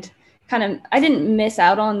 and I didn't miss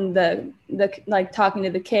out on the like talking to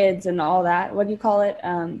the kids and all that. What do you call it?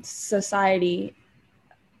 Society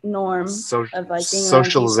norm of like being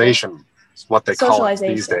socialization is what they call it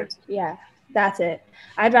these days. Yeah, that's it.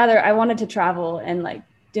 I wanted to travel and like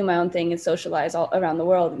do my own thing and socialize all around the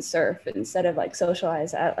world and surf instead of like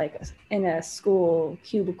socialize at like in a school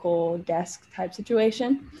cubicle desk type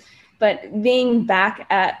situation. But being back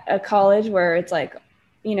at a college where it's like,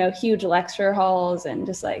 you know, huge lecture halls and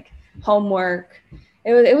just like homework,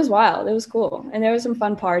 it was wild. It was cool. And there were some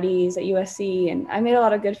fun parties at USC and I made a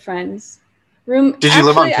lot of good friends. Did you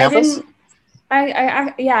live on campus?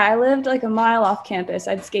 I lived like a mile off campus.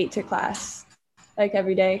 I'd skate to class like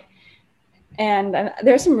every day. And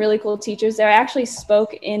there's some really cool teachers there. I actually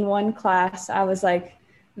spoke in one class. I was like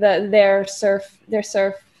their surf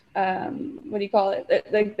what do you call it?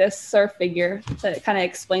 Like the surf figure to kind of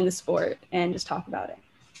explain the sport and just talk about it.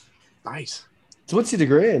 Nice. So what's your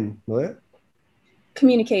degree in, Malia?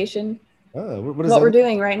 Communication. Oh, what we're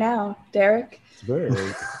doing right now, Derek. It's very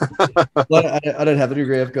well, I don't have a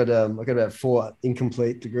degree. I've got about 4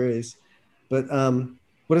 incomplete degrees. But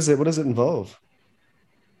what does it involve?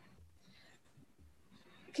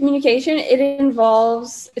 Communication,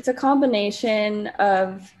 it's a combination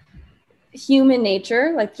of human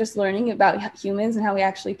nature, like just learning about humans and how we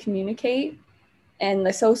actually communicate, and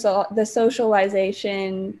the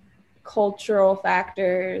socialization, cultural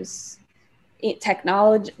factors,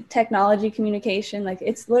 technology communication. Like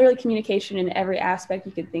it's literally communication in every aspect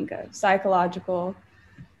you could think of, psychological,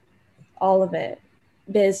 all of it,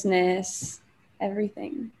 business,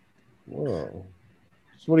 everything. Whoa.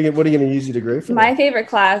 So what are you going to use your degree for? My favorite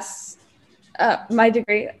class, my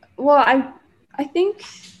degree. Well, I think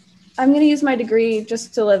I'm going to use my degree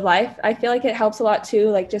just to live life. I feel like it helps a lot too,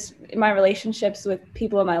 like just in my relationships with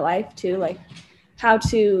people in my life too, like how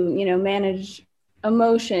to, you know, manage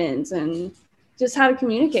emotions and just how to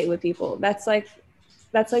communicate with people. That's like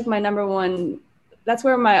my number one, that's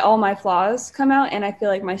where all my flaws come out. And I feel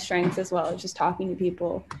like my strengths as well is just talking to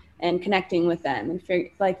people and connecting with them and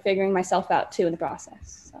figuring myself out too in the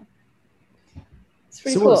process. So it's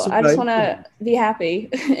pretty cool. I just want to be happy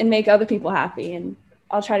and make other people happy. And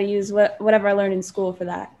I'll try to use whatever I learned in school for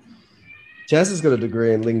that. Chaz has got a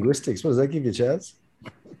degree in linguistics. What does that give you, Chaz?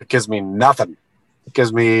 It gives me nothing. It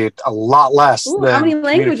gives me a lot less than how many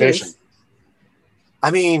languages?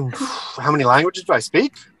 I mean, how many languages do I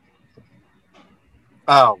speak?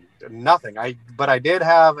 Oh, nothing. But I did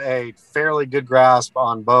have a fairly good grasp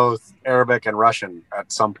on both Arabic and Russian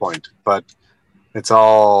at some point, but it's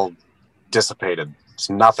all dissipated. It's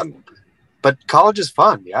nothing. But college is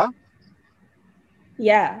fun, yeah?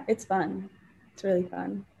 Yeah, it's fun. It's really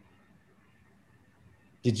fun.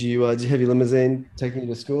 Did you have your limousine taking you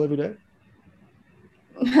to school every day?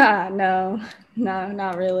 No,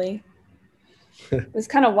 not really. It was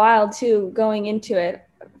kind of wild too going into it.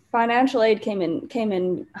 Financial aid came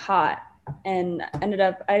in hot, and I ended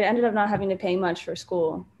up not having to pay much for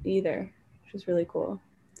school either, which was really cool.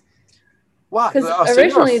 Wow! Because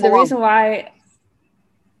originally the reason why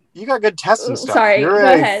you got good tests and stuff. Sorry, go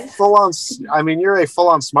ahead. You're a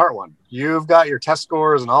full-on smart one. You've got your test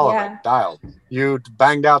scores and all of it dialed. You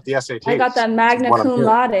banged out the SATs. I got that magna cum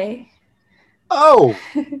laude. Oh,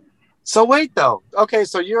 so wait though. Okay,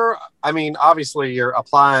 so obviously you're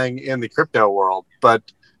applying in the crypto world, but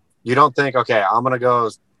you don't think, okay, I'm going to go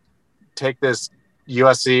take this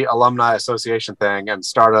USC Alumni Association thing and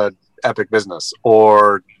start a epic business,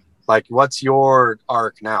 or like, what's your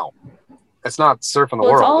arc now? It's not surfing the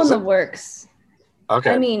world. It's all in the works.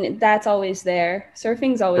 Okay. I mean, that's always there.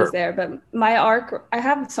 Surfing's always there, but my arc, I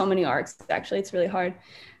have so many arcs, actually. It's really hard.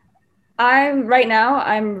 I'm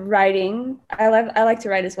writing. I like to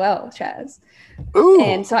write as well, Chaz. Ooh.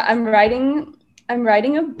 And so I'm writing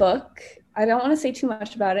a book. I don't want to say too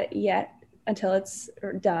much about it yet until it's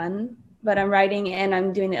done, but I'm writing and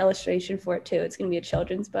I'm doing the illustration for it too. It's going to be a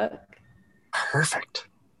children's book. Perfect.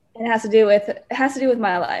 And it has to do with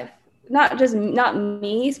my life. Not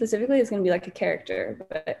me specifically. It's going to be like a character,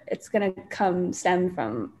 but it's going to stem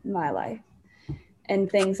from my life and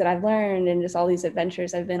things that I've learned and just all these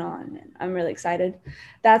adventures I've been on. And I'm really excited.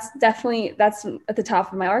 That's at the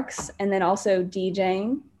top of my arcs. And then also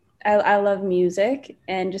DJing. I love music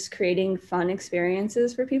and just creating fun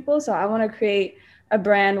experiences for people. So I want to create a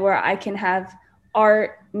brand where I can have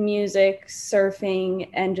art, music,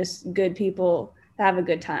 surfing, and just good people that have a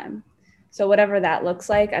good time. So whatever that looks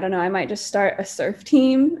like, I don't know, I might just start a surf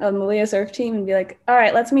team, a Malia surf team, and be like, all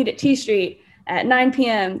right, let's meet at T Street at 9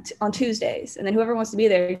 p.m. On Tuesdays. And then whoever wants to be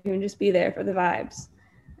there, you can just be there for the vibes.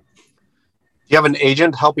 Do you have an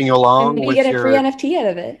agent helping you along? And you get a free NFT out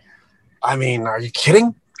of it. I mean, are you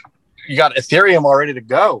kidding? You got Ethereum all ready to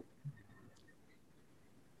go.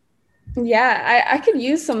 Yeah, I could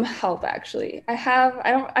use some help actually. I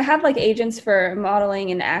have like agents for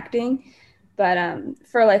modeling and acting, but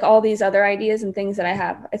for like all these other ideas and things that I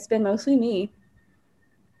have, it's been mostly me.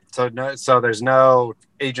 So there's no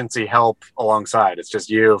agency help alongside. It's just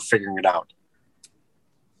you figuring it out.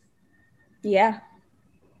 Yeah.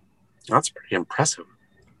 That's pretty impressive.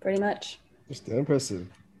 Pretty much. Just impressive.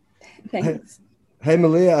 Thanks. Hey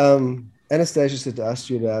Malia, Anastasia said to ask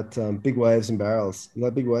you about big waves and barrels. You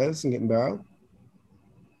like big waves and getting barreled?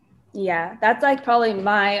 Yeah, that's like probably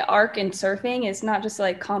my arc in surfing. Is not just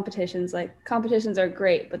like competitions. Like competitions are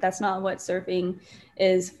great, but that's not what surfing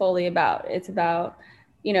is fully about. It's about,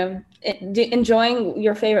 you know, enjoying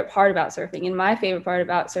your favorite part about surfing. And my favorite part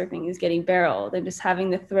about surfing is getting barreled and just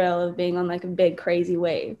having the thrill of being on like a big crazy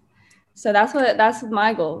wave. So that's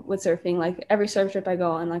my goal with surfing. Like every surf trip I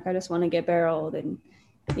go on, like I just want to get barreled and,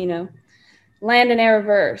 you know, land in air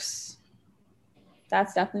reverse.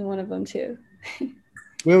 That's definitely one of them too.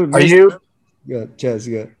 Are you? Yeah, Chaz,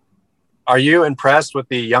 yeah. Are you impressed with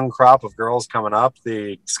the young crop of girls coming up,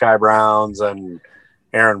 the Sky Browns and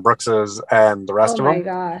Aaron Brookses and the rest of them? Oh my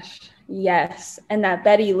gosh, yes. And that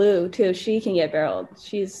Betty Lou too. She can get barreled.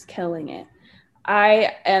 She's killing it.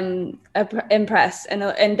 I am impressed and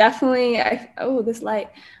definitely this light.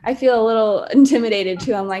 I feel a little intimidated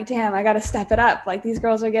too. I'm like, damn, I got to step it up. Like these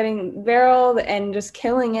girls are getting barreled and just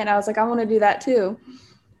killing it. I was like, I want to do that too.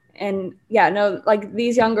 And yeah, no, like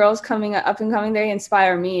these young girls coming up and coming, they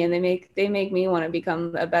inspire me and they make me want to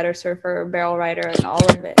become a better surfer, barrel rider, and all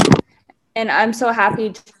of it. And I'm so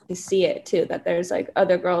happy to see it too, that there's like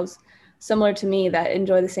other girls similar to me that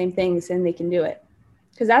enjoy the same things and they can do it.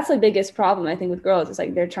 Because that's the biggest problem, I think, with girls. It's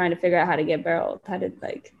like they're trying to figure out how to get barreled, how to,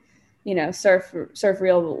 like, you know, surf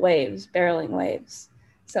real waves, barreling waves.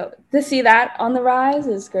 So to see that on the rise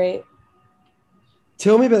is great.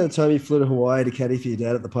 Tell me about the time you flew to Hawaii to caddy for your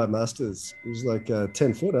dad at the Pipe Masters. It was like a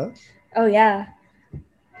 10-footer. Oh, yeah.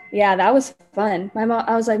 Yeah, that was fun. My mom,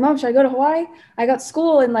 I was like, Mom, should I go to Hawaii? I got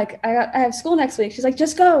school and like I have school next week. She's like,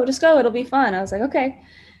 just go. It'll be fun. I was like, okay.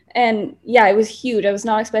 And yeah, it was huge. I was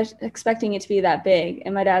not expecting it to be that big.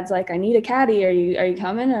 And my dad's like, I need a caddy. Are you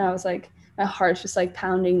coming? And I was like, my heart's just like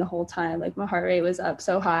pounding the whole time. Like my heart rate was up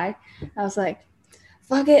so high. I was like,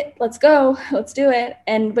 fuck it, let's go, let's do it.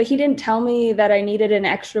 But he didn't tell me that I needed an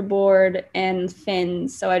extra board and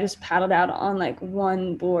fins, so I just paddled out on like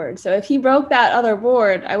one board. So if he broke that other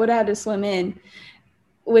board, I would have had to swim in,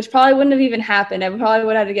 which probably wouldn't have even happened. I probably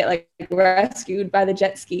would have had to get like rescued by the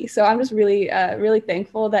jet ski. So I'm just really really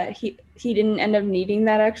thankful that he didn't end up needing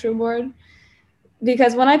that extra board,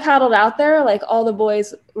 because when I paddled out there, like all the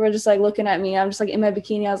boys were just like looking at me. I'm just like in my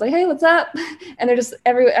bikini. I was like, hey, what's up? And they're just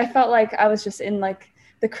I felt like I was just in like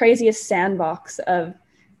the craziest sandbox of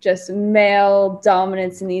just male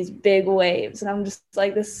dominance in these big waves. And I'm just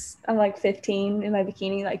like this, I'm like 15 in my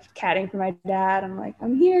bikini, like caddying for my dad. I'm like,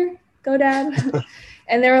 I'm here, go dad.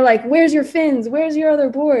 And they were like, where's your fins? Where's your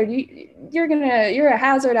other board? You're a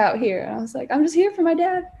hazard out here. And I was like, I'm just here for my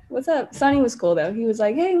dad. What's up? Sonny was cool though. He was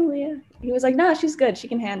like, hey, Leah. He was like, nah, she's good. She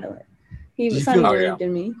can handle it. Sonny believed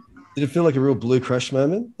in me. Did it feel like a real Blue Crush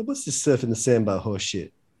moment? What's this surf in the sandbar horse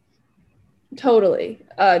shit? Totally.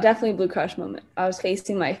 Definitely Blue Crush moment. I was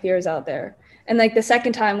facing my fears out there. And like the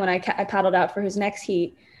second time when I paddled out for his next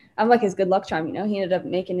heat, I'm like his good luck charm, you know, he ended up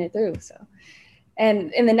making it through. So,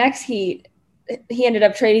 and in the next heat, he ended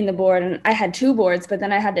up trading the board and I had two boards, but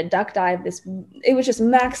then I had to duck dive it was just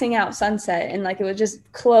maxing out Sunset and like, it was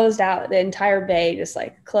just closed out. The entire bay just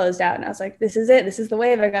like closed out. And I was like, this is it. This is the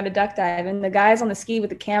wave. I got to duck dive. And the guys on the ski with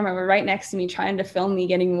the camera were right next to me trying to film me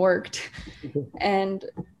getting worked. And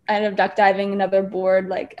I ended up duck diving another board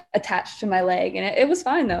like attached to my leg, and it was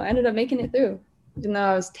fine though. I ended up making it through, even though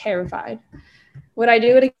I was terrified. Would I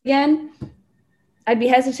do it again? I'd be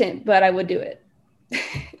hesitant, but I would do it.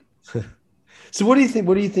 So what do you think?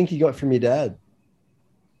 What do you think you got from your dad?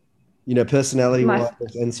 You know, personality-wise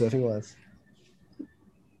and surfing-wise.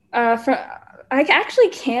 I actually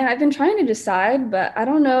can't. I've been trying to decide, but I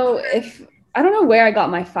don't know where I got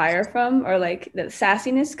my fire from or like the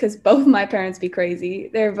sassiness, because both my parents be crazy.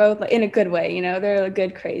 They're both like, in a good way, you know, they're a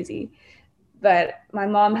good crazy. But my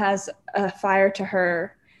mom has a fire to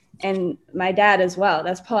her and my dad as well.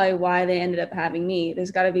 That's probably why they ended up having me.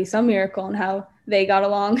 There's got to be some miracle in how they got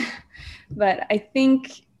along. But I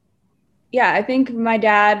think my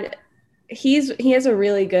dad, he has a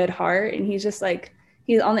really good heart, and he's just like,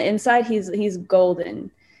 he's on the inside, he's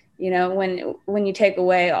golden. You know, when you take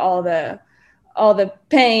away all the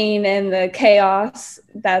pain and the chaos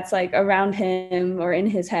that's like around him or in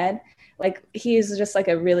his head, like he's just like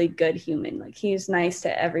a really good human. Like he's nice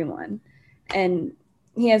to everyone and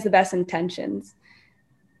he has the best intentions,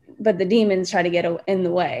 but the demons try to get in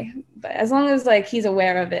the way. But as long as like he's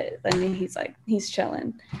aware of it, then he's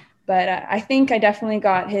chilling. But I think I definitely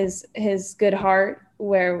got his good heart,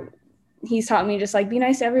 where he's taught me just like be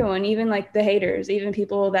nice to everyone, even like the haters, even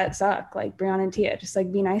people that suck, like Brianna and Tia, just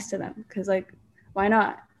like be nice to them, because like why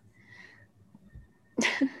not?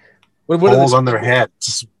 What balls on their head?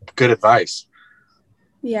 Just good advice.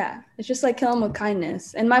 Yeah, it's just like kill them with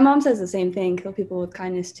kindness. And my mom says the same thing, kill people with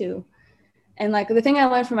kindness too. And like the thing I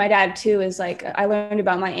learned from my dad too is like I learned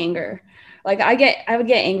about my anger. Like I would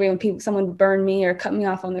get angry when someone burned me or cut me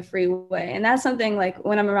off on the freeway. And that's something like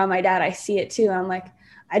when I'm around my dad, I see it too. I'm like,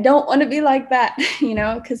 I don't want to be like that, you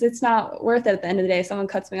know, because it's not worth it at the end of the day. If someone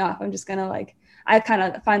cuts me off, I'm just going to like, I kind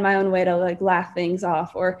of find my own way to like laugh things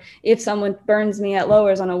off. Or if someone burns me at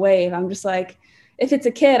lowers on a wave, I'm just like, if it's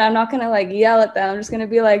a kid, I'm not going to like yell at them. I'm just going to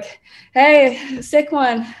be like, hey, sick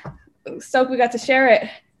one. Stoked we got to share it.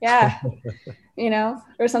 Yeah. You know,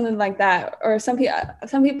 or something like that. Or some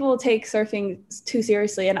people take surfing too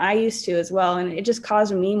seriously, and I used to as well. And it just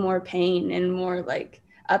caused me more pain and more like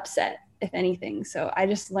upset, if anything. So I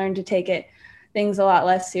just learned to take things a lot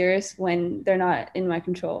less serious when they're not in my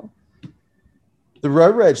control. The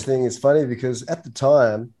road rage thing is funny because at the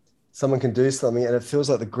time, someone can do something and it feels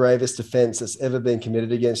like the gravest offense that's ever been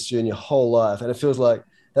committed against you in your whole life. And it feels like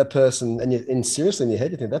that person, and seriously in your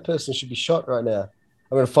head, you think that person should be shot right now.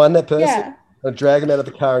 I'm going to find that person, I'm going to drag him out of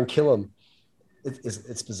the car and kill him.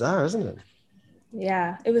 It's bizarre, isn't it?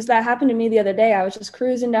 Yeah, that happened to me the other day. I was just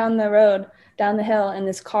cruising down the road, down the hill, and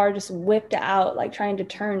this car just whipped out, like trying to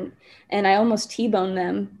turn, and I almost T-boned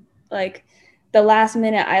them. Like, the last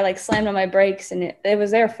minute I like slammed on my brakes, and it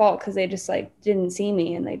was their fault because they just like didn't see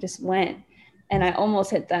me and they just went, and I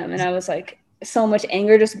almost hit them. And I was like, so much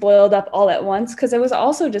anger just boiled up all at once, because it was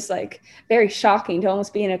also just like very shocking to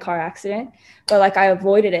almost be in a car accident, but like I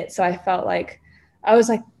avoided it. So I felt like I was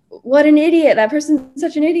like, what an idiot, that person's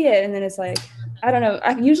such an idiot. And then it's like, I don't know,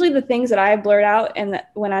 usually the things that I blurt out and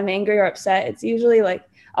when I'm angry or upset, it's usually like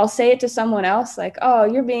I'll say it to someone else, like, oh,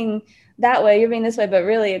 you're being that way, you're being this way, but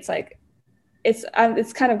really it's like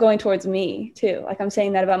it's kind of going towards me too, like I'm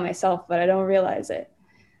saying that about myself, but I don't realize it.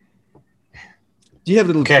 Do you have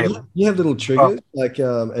little triggers like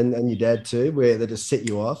and your dad too, where they just set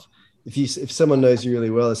you off? If someone knows you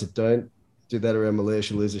really well, I said, don't do that around Malia,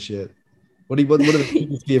 she'll lose her shit. What are the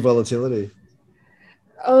triggers for your volatility?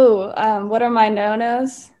 Oh, what are my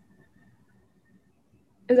no-nos?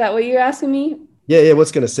 Is that what you're asking me? Yeah.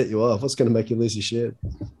 What's going to set you off? What's going to make you lose your shit?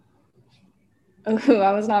 Oh,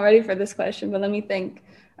 I was not ready for this question, but let me think.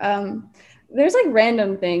 There's like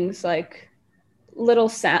random things, like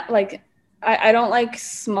little like I don't like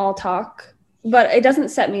small talk, but it doesn't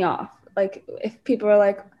set me off. Like if people are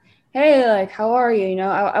like, hey, like, how are you? You know,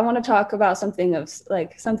 I want to talk about something of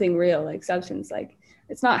like something real, like substance. Like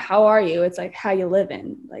it's not how are you, it's like how you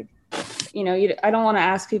living. Like, you know, I don't want to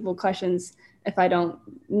ask people questions if I don't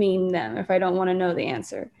mean them, if I don't want to know the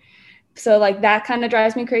answer. So like that kind of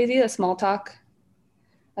drives me crazy, the small talk.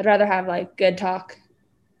 I'd rather have like good talk.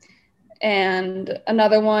 And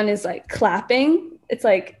another one is like clapping. It's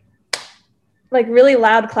like really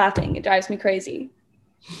loud clapping. It drives me crazy.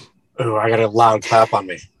 Oh, I got a loud clap on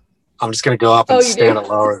me. I'm just going to go up and stand it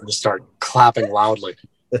lower and just start clapping loudly.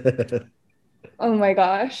 Oh my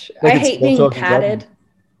gosh. I hate being patted.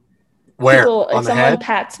 Where? If someone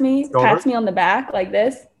pats me on the back like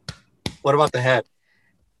this. What about the head?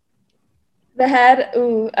 The head,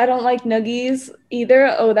 ooh, I don't like nuggies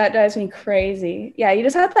either. Oh, that drives me crazy. Yeah, you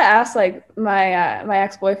just have to ask like my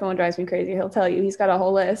ex-boyfriend drives me crazy. He'll tell you. He's got a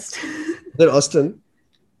whole list. Is that Austin?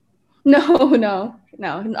 No.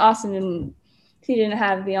 Austin didn't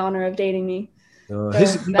have the honor of dating me.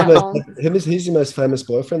 Who's the most famous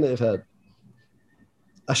boyfriend that you've had?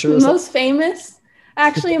 Most famous?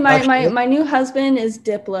 Actually, my new husband is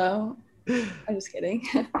Diplo. I'm just kidding.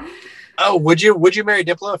 Oh, would you marry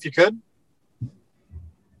Diplo if you could?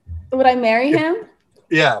 Would I marry him?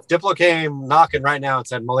 Yeah, if Diplo came knocking right now and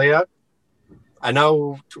said, Malia, I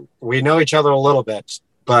know we know each other a little bit,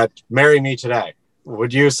 but marry me today.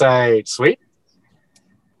 Would you say sweet?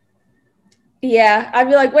 Yeah, I'd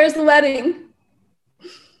be like, where's the wedding?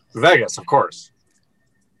 Vegas, of course.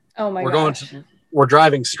 Oh my gosh. We're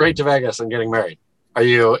driving straight to Vegas and getting married. Are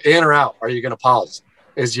you in or out? Are you going to pause?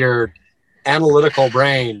 Is your analytical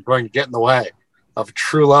brain going to get in the way of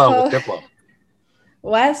true love with Diplo?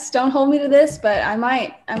 Wes, don't hold me to this, but I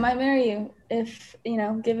might marry you if, you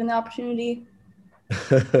know, given the opportunity.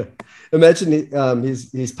 Imagine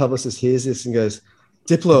his publicist hears this and goes,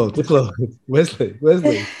 Diplo, Wesley.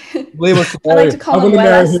 Lee wants to I like to call him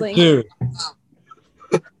Wesley.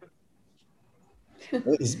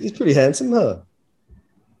 He's pretty handsome, huh?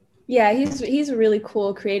 Yeah, he's a really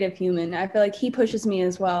cool, creative human. I feel like he pushes me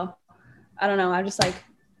as well. I don't know. I'm just like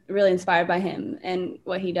really inspired by him and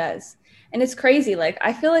what he does. And it's crazy. Like,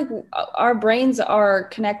 I feel like our brains are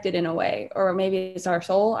connected in a way, or maybe it's our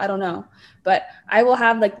soul. I don't know. But I will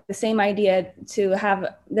have like the same idea to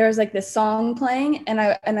have, there's like this song playing. And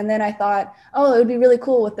then I thought, oh, it would be really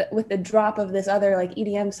cool with the drop of this other like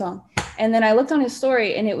EDM song. And then I looked on his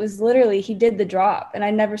story and it was literally, he did the drop, and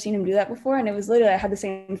I'd never seen him do that before. And it was literally, I had the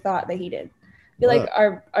same thought that he did. I feel like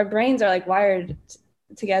our brains are like wired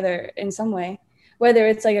together in some way, whether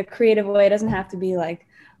it's like a creative way. It doesn't have to be like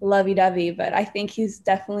lovey-dovey, but I think he's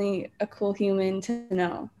definitely a cool human to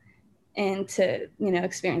know and to, you know,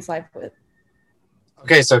 experience life with.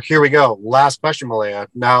 Okay, so here we go. Last question, Malia.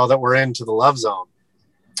 Now that we're into the love zone.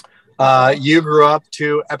 You grew up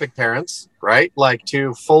to epic parents, right? Like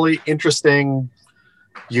two fully interesting,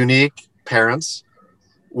 unique parents.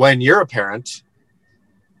 When you're a parent,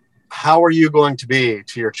 how are you going to be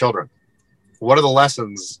to your children? What are the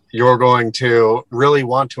lessons you're going to really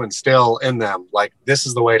want to instill in them? Like, this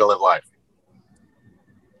is the way to live life.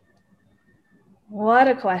 What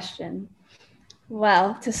a question.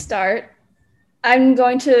 Well, to start, I'm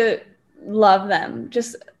going to love them.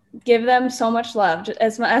 Just give them so much love.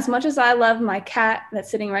 As much as I love my cat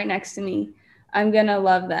that's sitting right next to me, I'm going to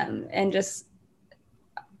love them. And just,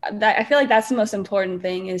 I feel like that's the most important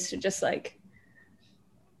thing, is to just like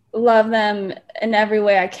love them in every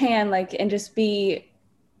way I can, like, and just be,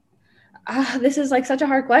 this is like such a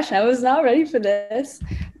hard question. I was not ready for this,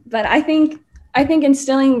 but I think I think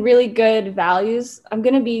instilling really good values. I'm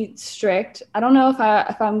going to be strict. I don't know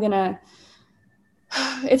if I'm going to,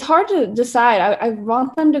 it's hard to decide. I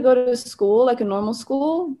want them to go to school, like a normal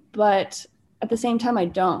school, but at the same time, I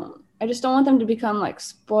don't. I just don't want them to become like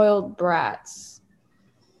spoiled brats.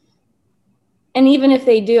 And even if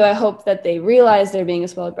they do, I hope that they realize they're being a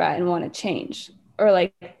spoiled brat and want to change. Or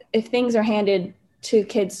like if things are handed to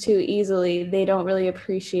kids too easily, they don't really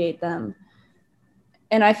appreciate them.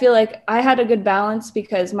 And I feel like I had a good balance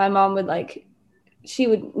because my mom would she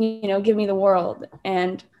would, give me the world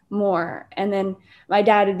and more. And then my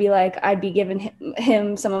dad would be like, I'd be giving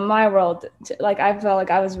him some of my world. I felt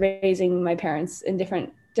like I was raising my parents in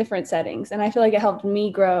different settings. And I feel like it helped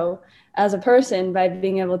me grow as a person by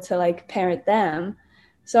being able to parent them.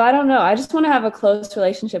 So I don't know. I just want to have a close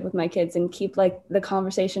relationship with my kids and keep the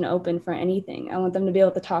conversation open for anything. I want them to be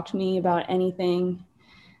able to talk to me about anything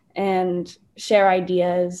and share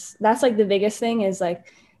ideas. That's the biggest thing is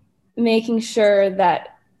making sure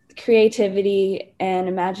that creativity and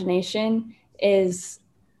imagination is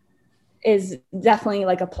definitely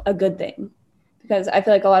a good thing, because I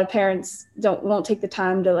feel like a lot of parents won't take the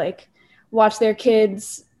time to watch their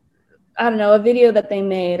kids, I don't know, a video that they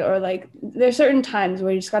made, or there's certain times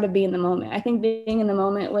where you just got to be in the moment. I think being in the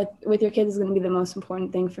moment with your kids is going to be the most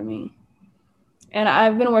important thing for me. And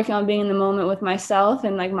I've been working on being in the moment with myself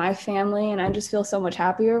and my family. And I just feel so much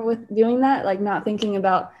happier with doing that. Not thinking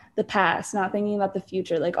about the past, not thinking about the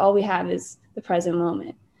future. All we have is the present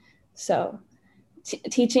moment. So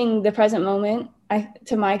teaching the present moment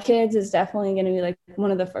to my kids is definitely going to be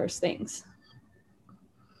one of the first things.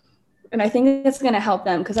 And I think it's going to help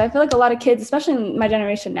them, because I feel like a lot of kids, especially in my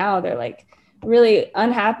generation now, they're really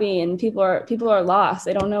unhappy and people are lost.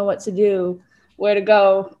 They don't know what to do, where to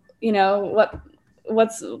go,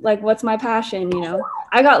 what's my passion,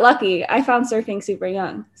 I got lucky. I found surfing super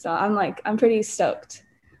young. So I'm pretty stoked.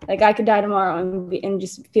 I could die tomorrow and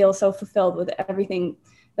just feel so fulfilled with everything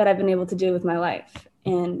that I've been able to do with my life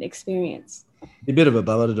and experience. You're a bit of a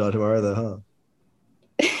bummer to die tomorrow though, huh?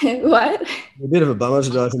 What? A bit of a bummer to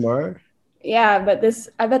die tomorrow. Yeah, but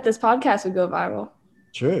I bet this podcast would go viral.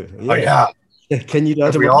 True. Yeah. Oh yeah. Can you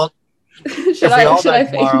die tomorrow? Should I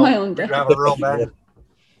fake my own death? Have a real bad.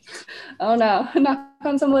 Oh no! Knock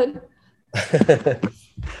on some wood.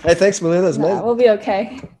 Hey, thanks, Malia. That was amazing. We'll be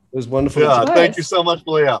okay. It was wonderful. Yeah, thank you so much,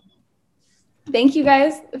 Malia. Thank you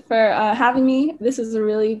guys for having me. This is a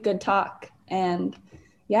really good talk, and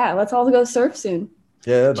yeah, let's all go surf soon.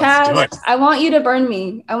 Yeah, Chad, I want you to burn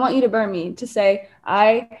me. I want you to burn me to say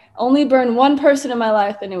I only burned one person in my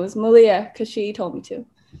life, and it was Malia, because she told me to.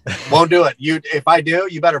 Won't do it. If I do,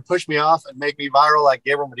 you better push me off and make me viral like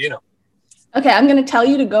Gabriel Medina. Okay, I'm going to tell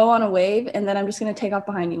you to go on a wave, and then I'm just going to take off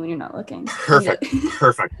behind you when you're not looking. Perfect.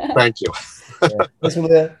 Perfect. Thank you. Thanks,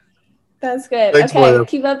 Malia. That's good. Thanks, okay, Malia.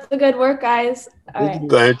 Keep up the good work, guys. All right.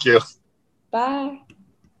 Thank you. Bye.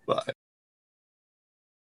 Bye.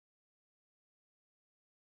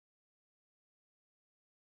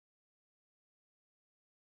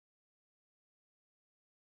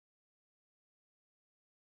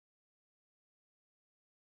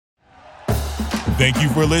 Thank you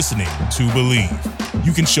for listening to Believe.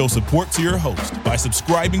 You can show support to your host by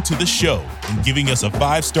subscribing to the show and giving us a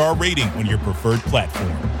 5-star rating on your preferred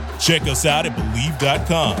platform. Check us out at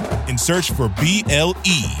Believe.com and search for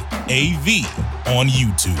BLEAV on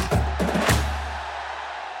YouTube.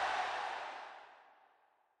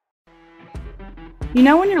 You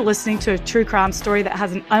know when you're listening to a true crime story that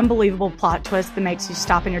has an unbelievable plot twist that makes you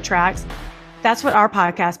stop in your tracks? That's what our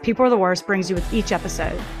podcast, People Are the Worst, brings you with each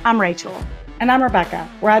episode. I'm Rachel. And I'm Rebecca.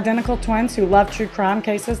 We're identical twins who love true crime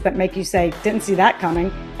cases that make you say, didn't see that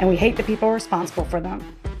coming, and we hate the people responsible for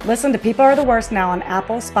them. Listen to People Are the Worst now on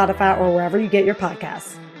Apple, Spotify, or wherever you get your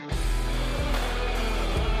podcasts.